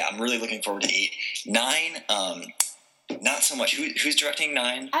he's like, yeah, I'm really looking forward to 8. 9, not so much. Who's directing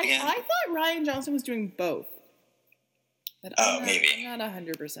 9 again? I thought Ryan Johnson was doing both. But maybe. I'm not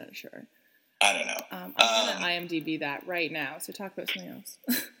 100% sure. I don't know. I'm going to IMDb that right now, so talk about something else.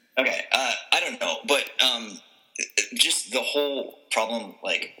 Okay, I don't know, but just the whole problem,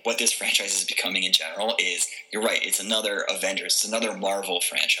 like, what this franchise is becoming in general is, you're right, it's another Avengers, it's another Marvel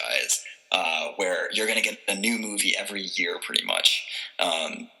franchise, where you're going to get a new movie every year, pretty much,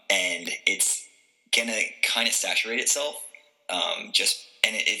 and it's going to kind of saturate itself, just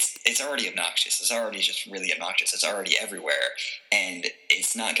and it's already obnoxious. It's already just really obnoxious. It's already everywhere, and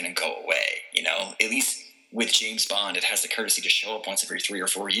it's not going to go away. You know, at least with James Bond, it has the courtesy to show up once every 3 or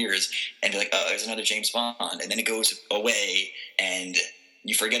 4 years and be like, oh, there's another James Bond, and then it goes away, and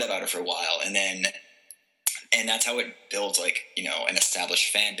you forget about it for a while, and that's how it builds, like, you know, an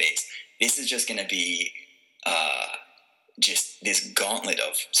established fan base. This is just going to be just this gauntlet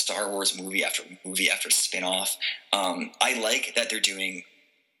of Star Wars movie after spin-off. I like that they're doing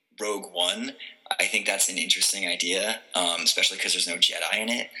Rogue One. I think that's an interesting idea, especially because there's no Jedi in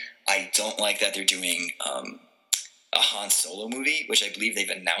it. I don't like that they're doing a Han Solo movie, which I believe they've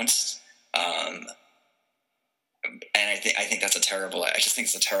announced. And I think that's I just think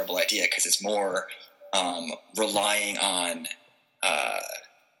it's a terrible idea because it's more relying on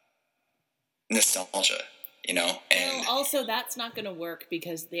nostalgia, you know? And well, also that's not going to work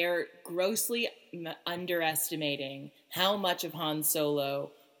because they're grossly underestimating how much of Han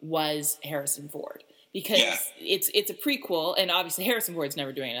Solo was Harrison Ford. Because it's a prequel, and obviously Harrison Ford's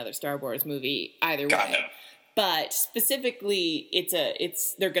never doing another Star Wars movie either way. No. But specifically,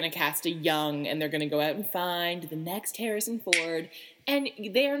 they're going to cast a young, and they're going to go out and find the next Harrison Ford, and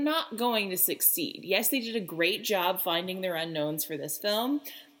they are not going to succeed. Yes, they did a great job finding their unknowns for this film,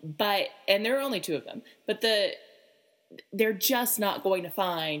 and there are only 2 of them, but they're just not going to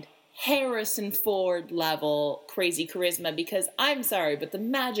find Harrison Ford level crazy charisma, because I'm sorry, but the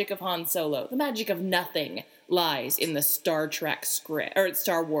magic of Han Solo, the magic of nothing, lies in the Star Trek script or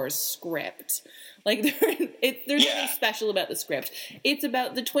Star Wars script. Like there's nothing special about the script. It's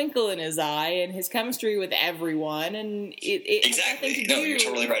about the twinkle in his eye and his chemistry with everyone, and it exactly. No, you're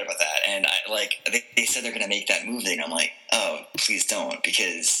totally right about that. And they said they're going to make that movie, and I'm like, oh, please don't,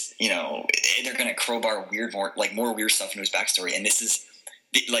 because you know they're going to crowbar more weird stuff into his backstory, and this is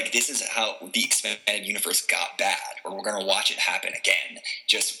how the expanded universe got bad, or we're going to watch it happen again,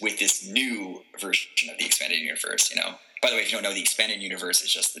 just with this new version of the expanded universe, you know? By the way, if you don't know, the expanded universe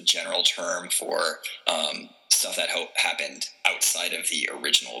is just the general term for stuff that happened outside of the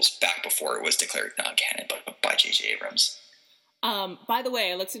originals back before it was declared non-canon by J.J. Abrams. By the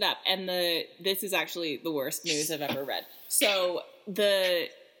way, I looked it up, and this is actually the worst news I've ever read. So the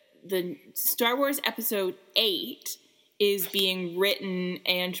Star Wars Episode 8 is being written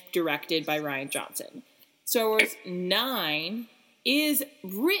and directed by Rian Johnson. Star Wars 9 is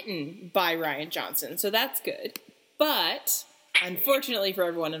written by Rian Johnson, so that's good. But, unfortunately for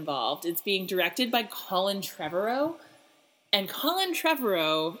everyone involved, it's being directed by Colin Trevorrow. And Colin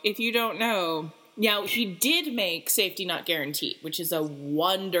Trevorrow, if you don't know, now he did make Safety Not Guaranteed, which is a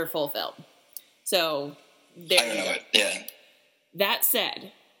wonderful film. So, there I don't know it, yeah. That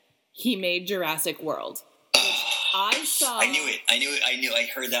said, he made Jurassic World. I knew it. I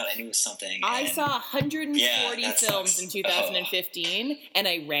heard that. I knew it was something. I saw 140 films in 2015, and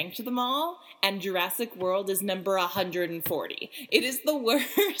I ranked them all, and Jurassic World is number 140. It is the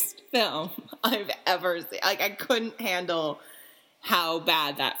worst film I've ever seen. Like, I couldn't handle how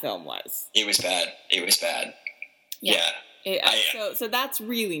bad that film was. It was bad. Yeah. So that's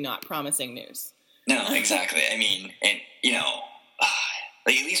really not promising news. No, exactly. I mean, and, you know...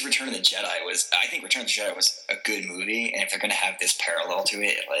 Like, at least Return of the Jedi I think Return of the Jedi was a good movie, and if they're going to have this parallel to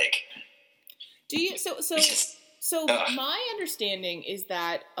it, like... My understanding is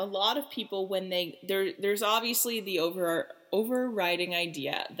that a lot of people, when there's obviously the overriding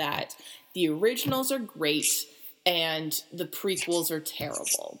idea that the originals are great and the prequels are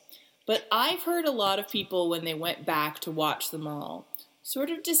terrible. But I've heard a lot of people, when they went back to watch them all,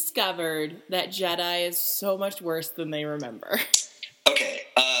 sort of discovered that Jedi is so much worse than they remember. Okay,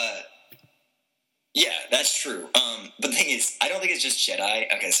 yeah, that's true. But the thing is, I don't think it's just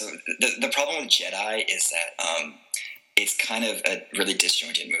Jedi. Okay, so the problem with Jedi is that it's kind of a really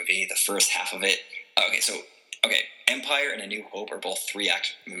disjointed movie. The first half of it... Empire and A New Hope are both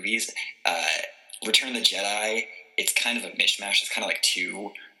 3-act movies. Return of the Jedi, it's kind of a mishmash. It's kind of like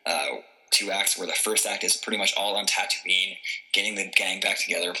two acts, where the first act is pretty much all on Tatooine, getting the gang back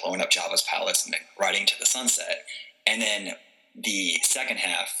together, blowing up Jabba's palace, and then riding to the sunset. And then... the second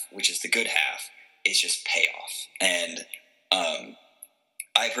half, which is the good half, is just payoff. And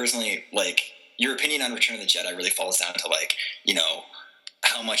I personally, like, your opinion on Return of the Jedi really falls down to, like, you know,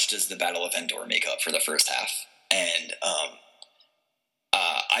 how much does the Battle of Endor make up for the first half? And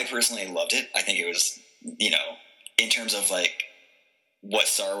I personally loved it. I think it was, you know, in terms of, like, what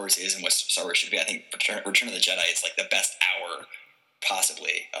Star Wars is and what Star Wars should be, I think Return of the Jedi is, like, the best hour,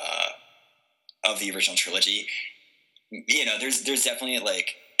 possibly, of the original trilogy. You know, there's definitely,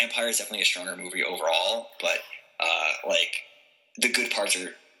 like, Empire is definitely a stronger movie overall, but, like, the good parts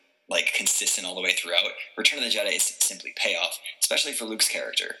are like consistent all the way throughout. Return of the Jedi is simply payoff, especially for Luke's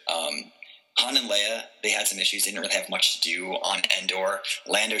character. Han and Leia, they had some issues. They didn't really have much to do on Endor.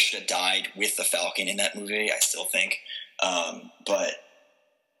 Lando should have died with the Falcon in that movie, I still think.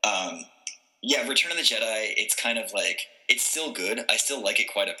 Yeah, Return of the Jedi, it's kind of like, it's still good. I still like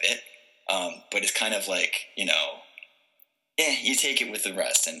it quite a bit. But it's kind of like, you know, you take it with the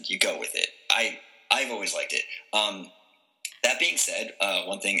rest and you go with it. I've always liked it. That being said,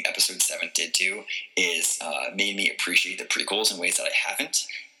 one thing Episode 7 did do is made me appreciate the prequels in ways that I haven't,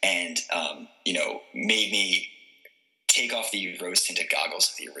 and you know, made me take off the rose-tinted goggles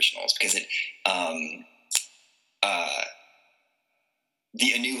of the originals, because it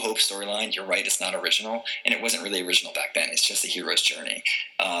the A New Hope storyline, you're right, it's not original, and it wasn't really original back then. It's just the hero's journey.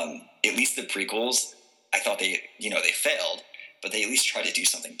 At least the prequels, I thought they failed, but they at least tried to do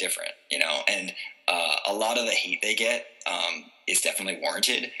something different, you know, and a lot of the hate they get is definitely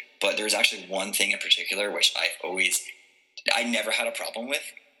warranted, but there's actually one thing in particular which I never had a problem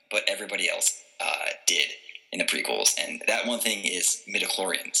with, but everybody else did in the prequels, and that one thing is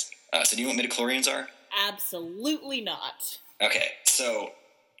midichlorians. So do you know what midichlorians are? Absolutely not. Okay, so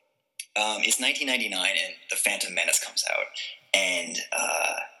it's 1999 and The Phantom Menace comes out, and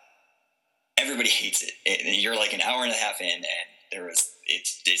everybody hates it. You're like an hour and a half in, and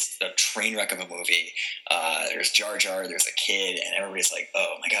it's a train wreck of a movie. There's Jar Jar, there's a kid, and everybody's like,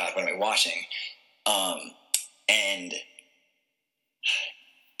 oh my god, what am I watching? And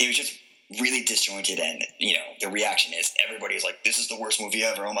it was just really disjointed, and, you know, the reaction is everybody's like, this is the worst movie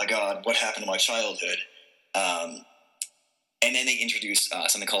ever, oh my god, what happened to my childhood? And then they introduce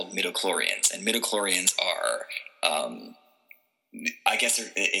something called midichlorians, and midichlorians are, I guess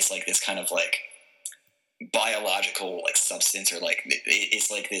it's like this kind of like biological like substance, or like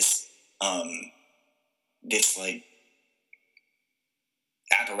it's like this like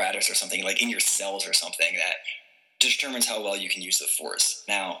apparatus or something like in your cells or something that determines how well you can use the Force.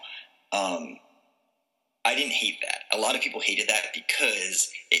 Now, I didn't hate that. A lot of people hated that because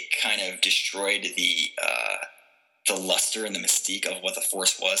it kind of destroyed the luster and the mystique of what the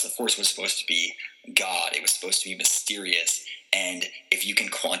Force was. The Force was supposed to be God. It was supposed to be mysterious. And if you can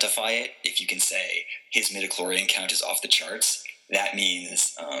quantify it, if you can say his midichlorian count is off the charts, that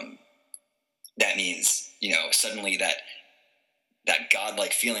means, you know, suddenly that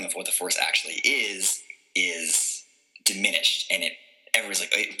godlike feeling of what the Force actually is diminished. And everyone's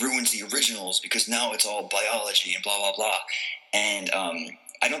like, it ruins the originals because now it's all biology and blah, blah, blah. And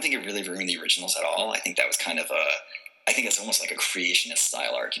I don't think it really ruined the originals at all. I think that was kind of I think it's almost like a creationist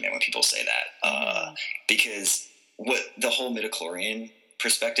style argument when people say that, because what the whole midichlorian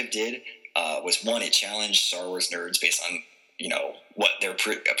perspective did was, one, it challenged Star Wars nerds based on, you know, what their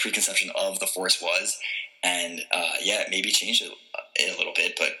preconception of the Force was, and yeah, maybe changed it a little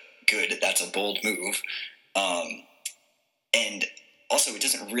bit, but good, that's a bold move, and also it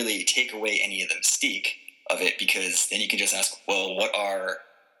doesn't really take away any of the mystique of it, because then you can just ask, well, what are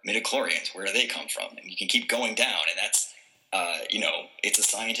midichlorians? Where do they come from? And you can keep going down, and that's, you know, it's a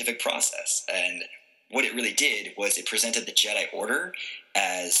scientific process. And what it really did was it presented the Jedi Order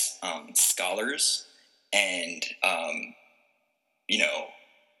as scholars and, you know,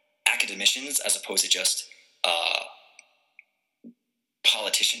 academicians, as opposed to just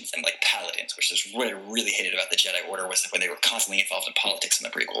politicians and like paladins, which is what I really hated about the Jedi Order, was when they were constantly involved in politics in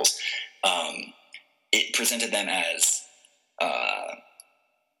the prequels. It presented them as,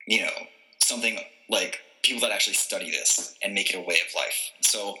 you know, something like people that actually study this and make it a way of life.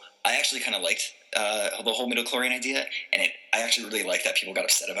 So I actually kind of liked the whole midichlorian idea, and I actually really liked that people got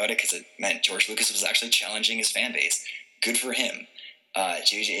upset about it, because it meant George Lucas was actually challenging his fan base. Good for him.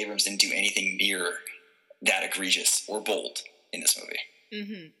 J.J. Abrams didn't do anything near that egregious or bold in this movie.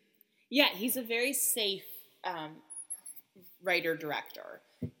 Mm-hmm. Yeah, he's a very safe writer-director.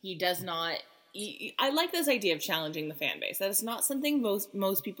 He does not... I like this idea of challenging the fan base. That is not something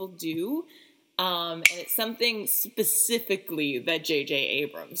most people do, and it's something specifically that J.J.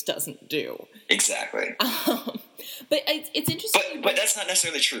 Abrams doesn't do. Exactly. But it's interesting. But that's not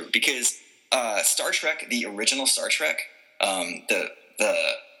necessarily true, because Star Trek, the original Star Trek, the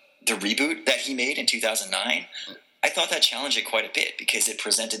reboot that he made in 2009, I thought that challenged it quite a bit, because it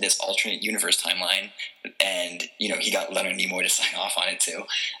presented this alternate universe timeline, and, you know, he got Leonard Nimoy to sign off on it too.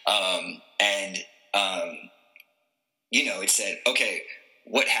 You know, it said, okay,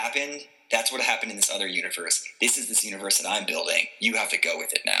 what happened that's what happened in this other universe. This is this universe that I'm building. You have to go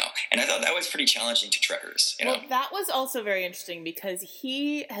with it now. And I thought that was pretty challenging to Trekkers. You know? Well, that was also very interesting because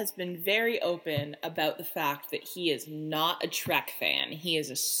he has been very open about the fact that he is not a Trek fan. He is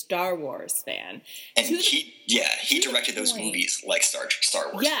a Star Wars fan. And he directed those movies like Star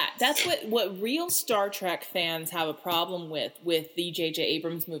Wars. Yeah, that's what real Star Trek fans have a problem with the J.J.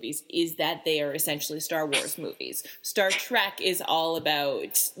 Abrams movies is that they are essentially Star Wars movies. Star Trek is all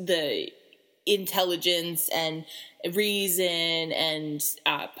about the intelligence and reason and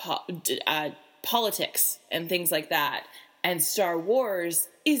politics and things like that. And Star Wars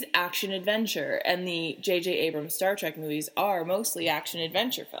is action-adventure, and the J.J. Abrams Star Trek movies are mostly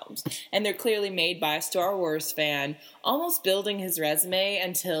action-adventure films. And they're clearly made by a Star Wars fan, almost building his resume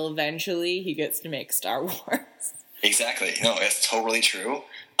until eventually he gets to make Star Wars. Exactly. No, that's totally true.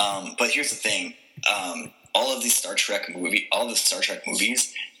 But here's the thing. All the Star Trek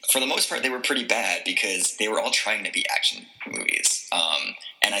movies, for the most part, they were pretty bad because they were all trying to be action movies.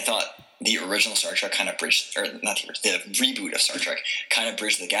 And I thought the original Star Trek kind of bridged, or not the reboot of Star Trek kind of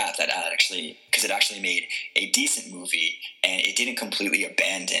bridged the gap because it actually made a decent movie and it didn't completely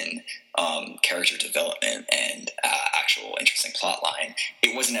abandon character development and actual interesting plot line.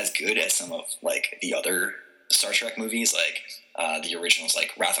 It wasn't as good as some of like the other Star Trek movies, like the originals,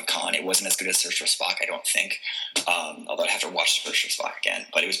 like Wrath of Khan. It wasn't as good as Search for Spock, I don't think. Although I'd have to watch Search for Spock again,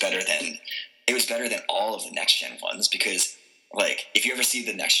 but it was better than all of the next gen ones because, like, if you ever see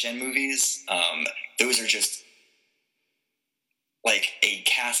the next gen movies, those are just like a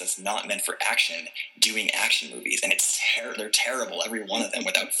cast that's not meant for action doing action movies, and they're terrible. Every one of them,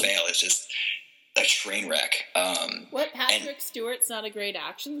 without fail, is just a train wreck. Patrick Stewart's not a great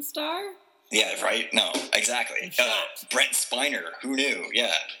action star? Yeah, right? No, exactly. Brent Spiner, who knew?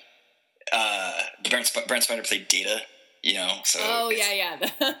 Yeah. Brent Spiner played Data, you know, so... Oh, yeah.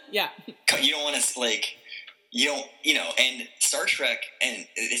 Yeah. You don't want to, and Star Trek, and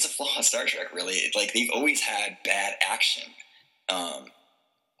it's a flaw in Star Trek, really. Like, they've always had bad action. The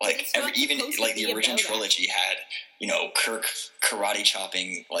original trilogy had, Kirk karate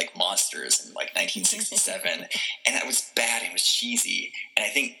chopping, like, monsters in, like, 1967, and that was bad, it was cheesy, and I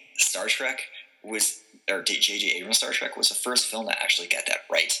think Star Trek J.J. Abrams' Star Trek was the first film that actually got that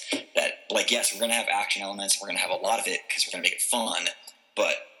right. That, like, yes, we're going to have action elements, we're going to have a lot of it because we're going to make it fun,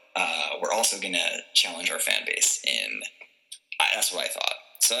 but we're also going to challenge our fan base that's what I thought.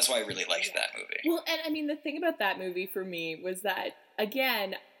 So that's why I really liked that movie. Well, and I mean, the thing about that movie for me was that,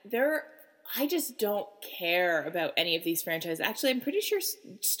 again, I just don't care about any of these franchises. Actually, I'm pretty sure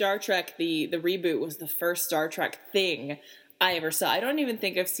Star Trek, the reboot, was the first Star Trek thing I ever saw. I don't even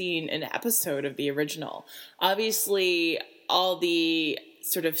think I've seen an episode of the original. Obviously, all the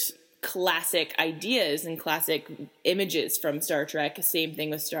sort of classic ideas and classic images from Star Trek, same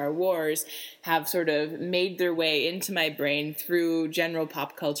thing with Star Wars, have sort of made their way into my brain through general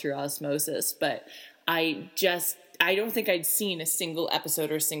pop culture osmosis. But I don't think I'd seen a single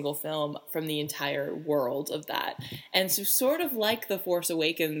episode or single film from the entire world of that. And so sort of like The Force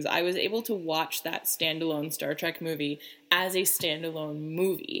Awakens, I was able to watch that standalone Star Trek movie as a standalone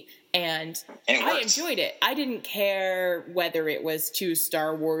movie. And I enjoyed it. I didn't care whether it was too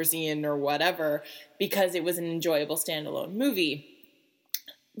Star Warsian or whatever, because it was an enjoyable standalone movie.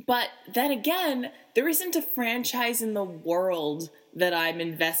 But then again, there isn't a franchise in the world that I'm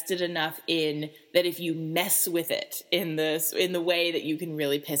invested enough in that if you mess with it in the way that you can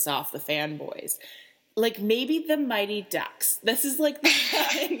really piss off the fanboys. Like, maybe the Mighty Ducks. This is like the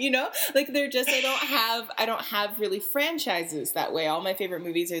like they're just I don't have really franchises that way. All my favorite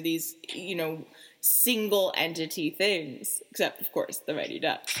movies are these, single entity things, except of course the Mighty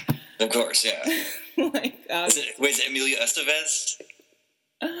Ducks. Of course, yeah. Was it Emilio Estevez?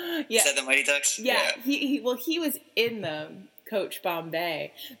 Yeah. Is that the Mighty Ducks? Yeah. He was in them, Coach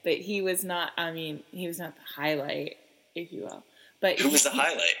Bombay, but he was not the highlight, if you will. But who was the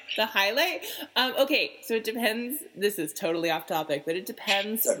highlight? The highlight? Okay, so it depends. This is totally off topic, but it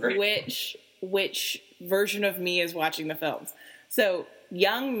depends which version of me is watching the films. So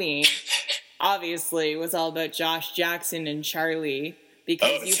young me, obviously, was all about Josh Jackson and Charlie,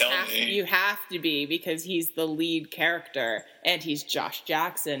 because you have to be, because he's the lead character and he's Josh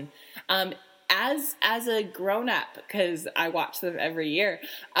Jackson. As a grown-up, because I watch them every year,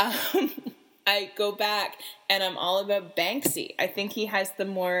 I go back and I'm all about Banksy. I think he has the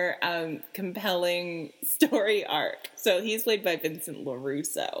more compelling story arc. So he's played by Vincent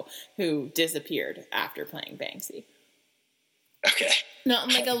LaRusso, who disappeared after playing Banksy. Okay. Not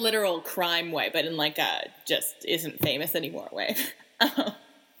in like a literal crime way, but in like a just isn't famous anymore way.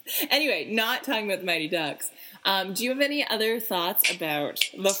 Anyway, not talking about the Mighty Ducks. Do you have any other thoughts about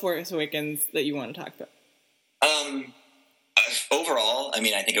The Force Awakens that you want to talk about? Overall, I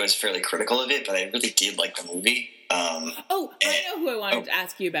mean, I think I was fairly critical of it, but I really did like the movie. I know who I wanted to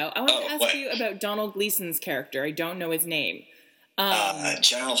ask you about. I wanted to ask you about Donald Gleason's character. I don't know his name.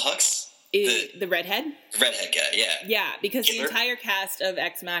 General Hux? The redhead? Redhead guy, yeah. Yeah, because Hitler? the entire cast of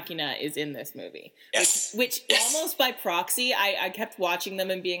Ex Machina is in this movie. Yes. Which Yes. almost by proxy, I kept watching them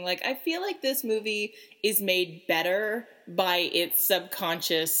and being like, I feel like this movie is made better by its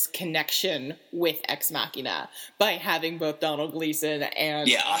subconscious connection with Ex Machina by having both Donald Gleason and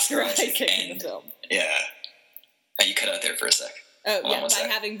Oscar Isaac in the film. Yeah. Oh, you cut out there for a sec. Oh, yeah, by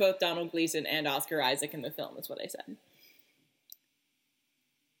having both Donald Gleason and Oscar Isaac in the film is what I said.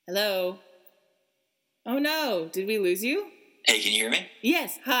 Hello? Oh no, did we lose you? Hey, can you hear me?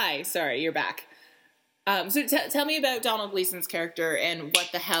 Yes, hi, sorry, you're back. So tell me about Donald Gleason's character and what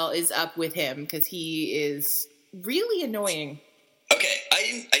the hell is up with him, because he is really annoying. Okay,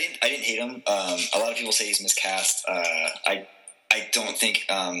 I didn't hate him. A lot of people say he's miscast. I don't think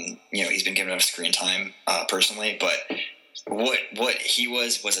he's been given enough screen time personally, but what he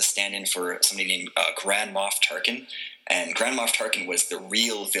was a stand-in for somebody named Grand Moff Tarkin, and Grand Moff Tarkin was the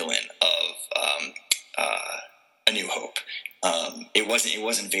real villain of A New Hope. It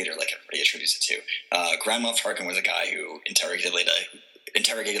wasn't Vader like everybody attributes it to. Grand Moff Tarkin was a guy who interrogated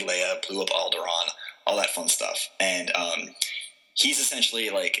Leia, blew up Alderaan, all that fun stuff, and he's essentially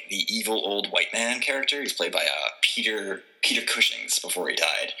like the evil old white man character. He's played by Peter Cushings before he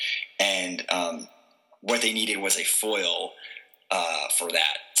died, and what they needed was a foil for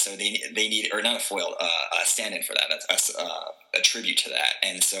that. So they needed, or not a foil, a stand-in for that. That's a tribute to that.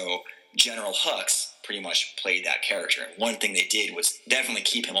 And so General Hux pretty much played that character. And one thing they did was definitely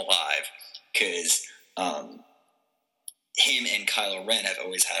keep him alive, because him and Kylo Ren have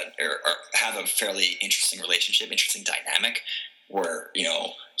always had, or have a fairly interesting relationship, interesting dynamic, where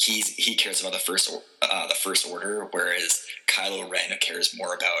he cares about the First Order, whereas Kylo Ren cares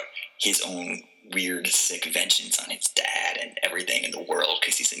more about his own weird, sick vengeance on his dad and everything in the world,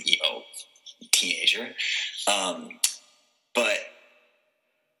 because he's an emo teenager. But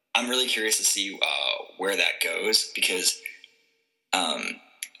I'm really curious to see where that goes, because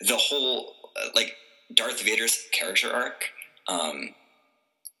the whole Darth Vader's character arc,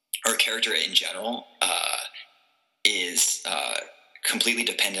 or character in general, is completely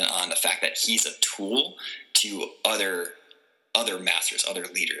dependent on the fact that he's a tool to other masters, other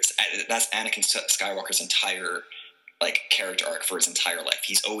leaders. That's Anakin Skywalker's entire character arc for his entire life.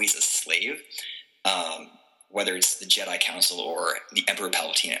 He's always a slave, whether it's the Jedi Council or the Emperor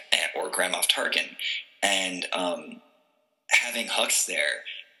Palpatine or Grand Moff Tarkin, and having Hux there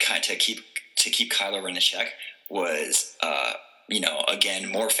to keep Kylo Ren in check was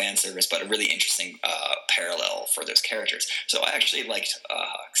again, more fan service, but a really interesting parallel for those characters. So I actually liked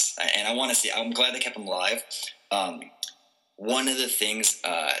Hux, and I want to see. I'm glad they kept him alive. One of the things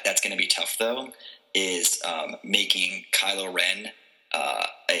that's going to be tough, though, is making Kylo Ren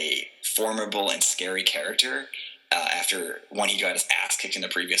a formidable and scary character after, one, he got his ass kicked in the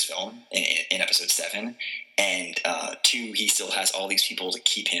previous film in Episode 7, and two, he still has all these people to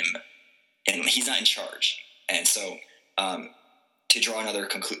keep him, and he's not in charge. And so to draw another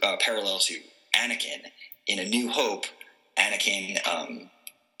parallel to Anakin, in A New Hope, Anakin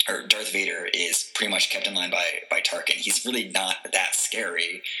or Darth Vader is pretty much kept in line by Tarkin. He's really not that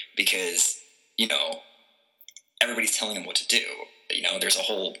scary because everybody's telling him what to do. There's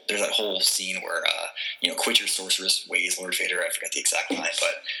that whole scene where quit your sorceress ways, Lord Vader. I forgot the exact line,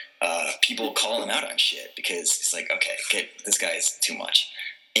 but people call him out on shit because it's like, okay, this guy's too much.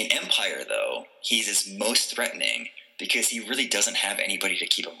 In Empire, though, he's his most threatening because he really doesn't have anybody to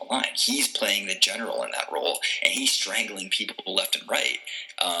keep him alive. He's playing the general in that role, and he's strangling people left and right,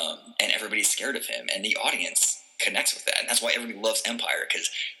 and everybody's scared of him, and the audience connects with that. And that's why everybody loves Empire, because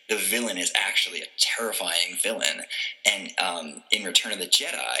the villain is actually a terrifying villain. And in Return of the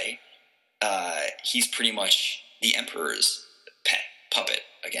Jedi, he's pretty much the Emperor's pet puppet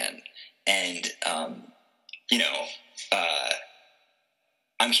again. And,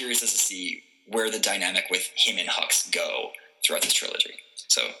 I'm curious as to see where the dynamic with him and Hux go throughout this trilogy.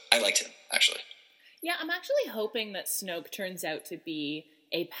 So I liked him, actually. Yeah, I'm actually hoping that Snoke turns out to be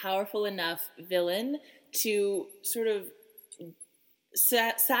a powerful enough villain to sort of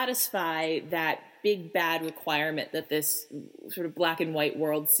satisfy that big bad requirement that this sort of black and white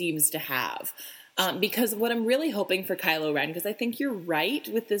world seems to have. Because what I'm really hoping for Kylo Ren, because I think you're right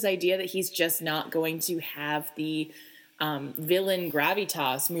with this idea that he's just not going to have the villain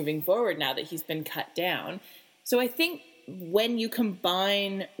gravitas moving forward now that he's been cut down. So I think when you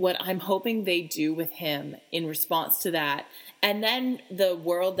combine what I'm hoping they do with him in response to that, and then the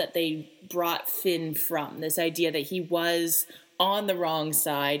world that they brought Finn from, this idea that he was on the wrong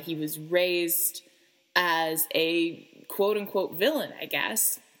side, he was raised as a quote-unquote villain, I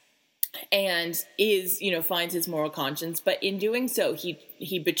guess, and is, finds his moral conscience, but in doing so,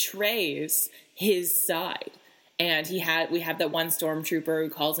 he betrays his side. And we have that one stormtrooper who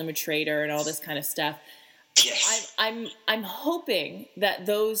calls him a traitor and all this kind of stuff. Yes. I'm hoping that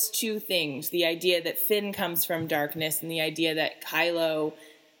those two things, the idea that Finn comes from darkness and the idea that Kylo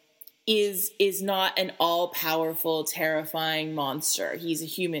is not an all-powerful, terrifying monster. He's a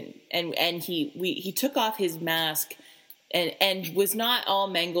human, and he took off his mask and was not all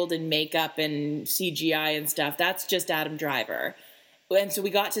mangled in makeup and CGI and stuff. That's just Adam Driver. And so we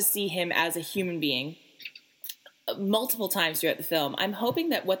got to see him as a human being multiple times throughout the film. I'm hoping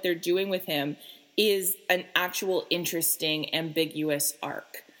that what they're doing with him is an actual interesting, ambiguous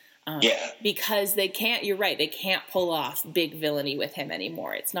arc. Because you're right, they can't pull off big villainy with him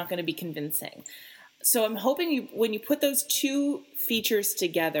anymore. It's not going to be convincing. So I'm hoping when you put those two features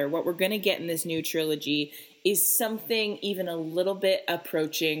together, what we're going to get in this new trilogy is something even a little bit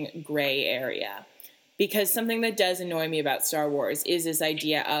approaching gray area. Because something that does annoy me about Star Wars is this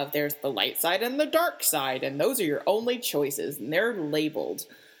idea of there's the light side and the dark side, and those are your only choices, and they're labeled.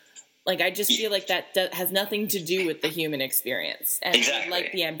 Like, I just feel like that has nothing to do with the human experience. And exactly. I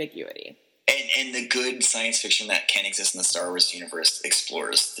like the ambiguity. And the good science fiction that can exist in the Star Wars universe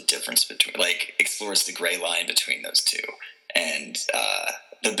explores the difference explores the gray line between those two. And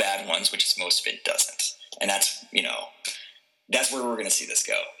the bad ones, which is most of it, doesn't. And that's, that's where we're going to see this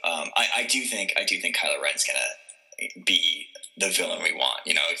go. I do think Kylo Ren's going to be the villain we want.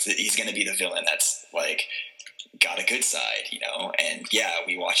 He's going to be the villain that's like got a good side, And yeah,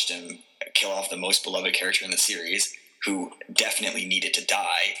 we watched him kill off the most beloved character in the series, who definitely needed to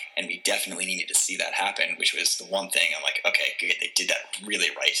die, and we definitely needed to see that happen, which was the one thing I'm like, okay, good, they did that really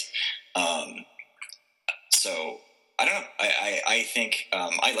right. So I don't know. I think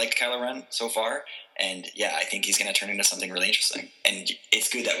I liked Kylo Ren so far. And yeah, I think he's going to turn into something really interesting. And it's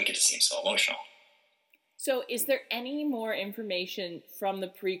good that we get to see him so emotional. So is there any more information from the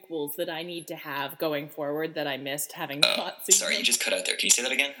prequels that I need to have going forward that I missed having not seen? Sorry, you just cut out there. Can you say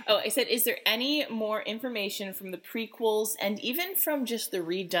that again? Oh, I said, is there any more information from the prequels and even from just the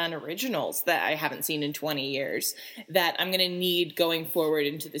redone originals that I haven't seen in 20 years that I'm going to need going forward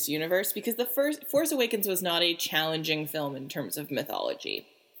into this universe? Because the Force Awakens was not a challenging film in terms of mythology.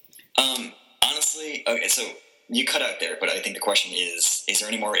 Honestly, okay, so you cut out there, but I think the question is there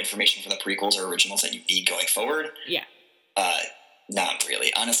any more information from the prequels or originals that you need going forward? Yeah. Not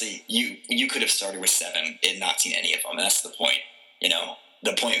really. Honestly, you could have started with 7 and not seen any of them, and that's the point.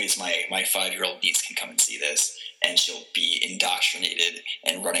 The point is my 5-year-old niece can come and see this, and she'll be indoctrinated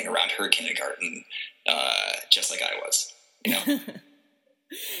and running around her kindergarten just like I was.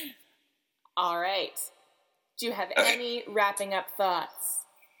 All right. Do you have any wrapping up thoughts?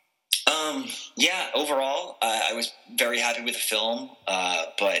 Yeah, overall, I was very happy with the film,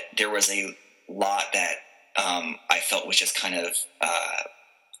 but there was a lot that I felt was just kind of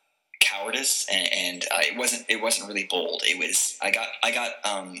cowardice, and it wasn't really bold. It was I got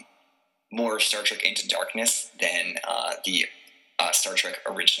more Star Trek Into Darkness than the Star Trek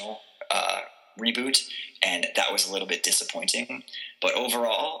original reboot, and that was a little bit disappointing. But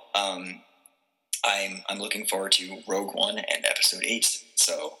overall, I'm looking forward to Rogue One and Episode 8.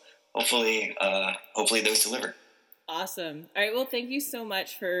 So. Hopefully those deliver. Awesome. All right. Well, thank you so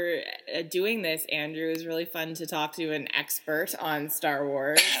much for doing this, Andrew. It was really fun to talk to an expert on Star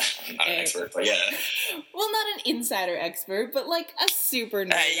Wars. Not an expert, but yeah. Well, not an insider expert, but like a super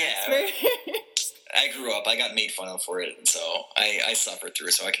nerd expert. I grew up. I got made fun of for it, and so I suffered through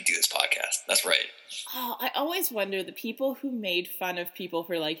it, so I can do this podcast. That's right. Oh, I always wonder, the people who made fun of people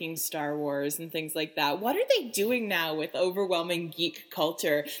for liking Star Wars and things like that, what are they doing now with overwhelming geek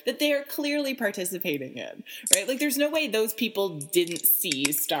culture that they are clearly participating in, right? Like, there's no way those people didn't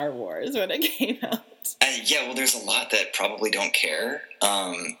see Star Wars when it came out. Yeah, well, there's a lot that probably don't care.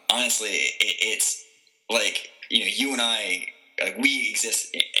 Honestly, it's like, you and I, we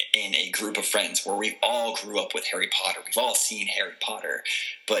exist in a group of friends where we all grew up with Harry Potter. We've all seen Harry Potter,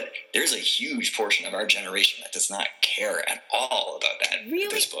 but there's a huge portion of our generation that does not care at all about that. Really,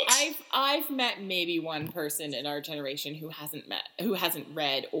 those books. I've met maybe one person in our generation who hasn't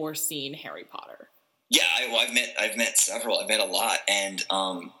read or seen Harry Potter. Yeah, I've met several. I've met a lot, and a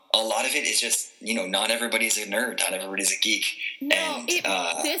lot of it is just not everybody's a nerd, not everybody's a geek. No,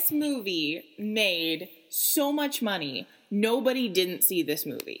 this movie made so much money. Nobody didn't see this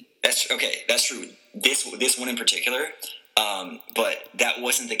movie. That's okay. That's true. This one in particular, but that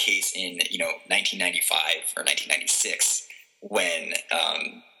wasn't the case in 1995 or 1996 when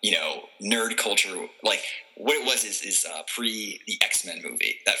nerd culture, like what it was is pre the X-Men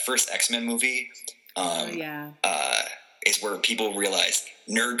movie. That first X-Men movie, is where people realized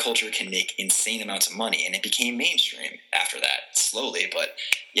nerd culture can make insane amounts of money, and it became mainstream after that, slowly. But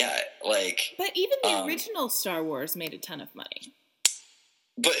yeah, like. But even the original Star Wars made a ton of money.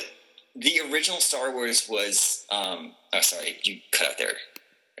 But the original Star Wars was. Oh, sorry, you cut out there.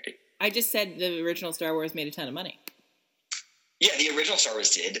 I just said the original Star Wars made a ton of money. Yeah, the original Star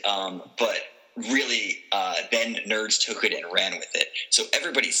Wars did, but really, then nerds took it and ran with it. So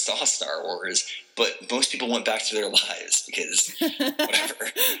everybody saw Star Wars, but most people went back to their lives because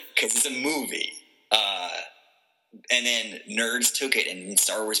it's a movie. And then nerds took it, and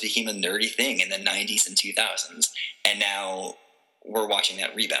Star Wars became a nerdy thing in the 90s and 2000s. And now we're watching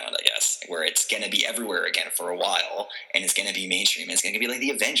that rebound, I guess, where it's going to be everywhere again for a while, and it's going to be mainstream. And it's going to be like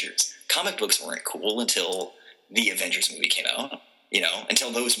the Avengers. Comic books weren't cool until the Avengers movie came out,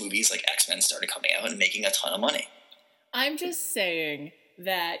 until those movies like X-Men started coming out and making a ton of money. I'm just saying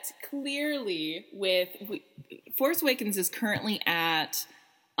that clearly with Force Awakens is currently at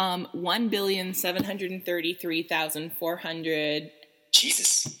 1,733,400.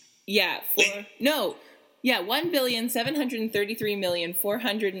 Jesus. Yeah.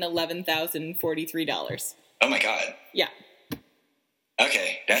 1,733,411,043. Oh my God. Yeah.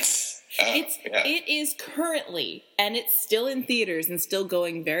 Okay, that's. It is currently, and it's still in theaters and still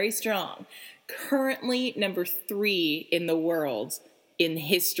going very strong, currently number 3 in the world in the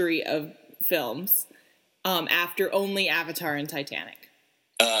history of films, after only Avatar and Titanic.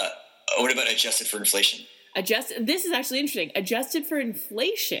 What about adjusted for inflation? This is actually interesting. Adjusted for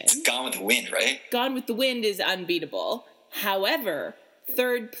inflation... It's Gone with the Wind, right? Gone with the Wind is unbeatable. However,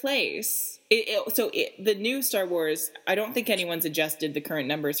 third place... the new Star Wars, I don't think anyone's adjusted the current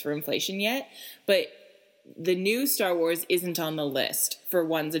numbers for inflation yet, but the new Star Wars isn't on the list for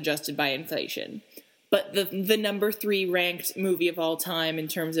ones adjusted by inflation. But the number 3 ranked movie of all time in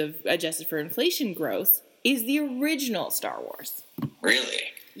terms of adjusted for inflation growth is the original Star Wars.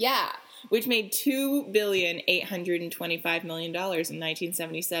 Really? Yeah, which made $2,825,000,000 in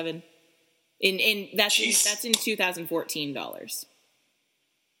 1977. That's in 2014 dollars.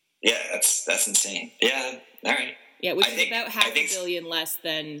 Yeah, that's insane. Yeah, all right. Yeah, which is about $500 million less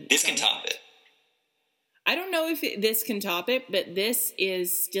than... This can top it. I don't know if this can top it, but this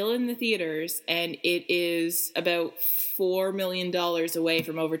is still in the theaters, and it is about $4 million away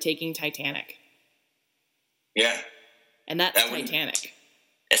from overtaking Titanic. Yeah. And that's Titanic.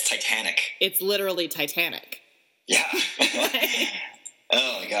 It's Titanic. It's literally Titanic. Yeah.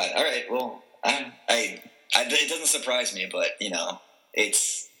 Oh, my God. All right, well, it doesn't surprise me, but,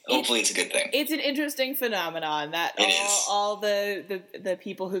 hopefully it's a good thing. It's an interesting phenomenon that all the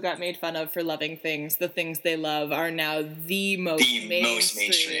people who got made fun of for loving things, the things they love, are now the most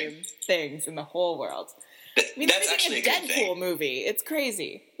mainstream things in the whole world. That's actually a good thing. Deadpool movie. It's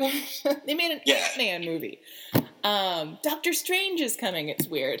crazy. They made an Ant-Man movie. Doctor Strange is coming. It's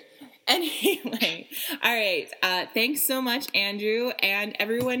weird. Anyway, all right. Thanks so much, Andrew, and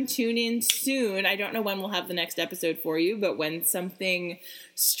everyone tune in soon. I don't know when we'll have the next episode for you, but when something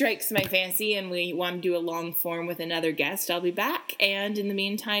strikes my fancy and we want to do a long form with another guest, I'll be back. And in the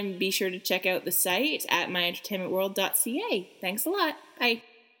meantime, be sure to check out the site at myentertainmentworld.ca. Thanks a lot. Bye.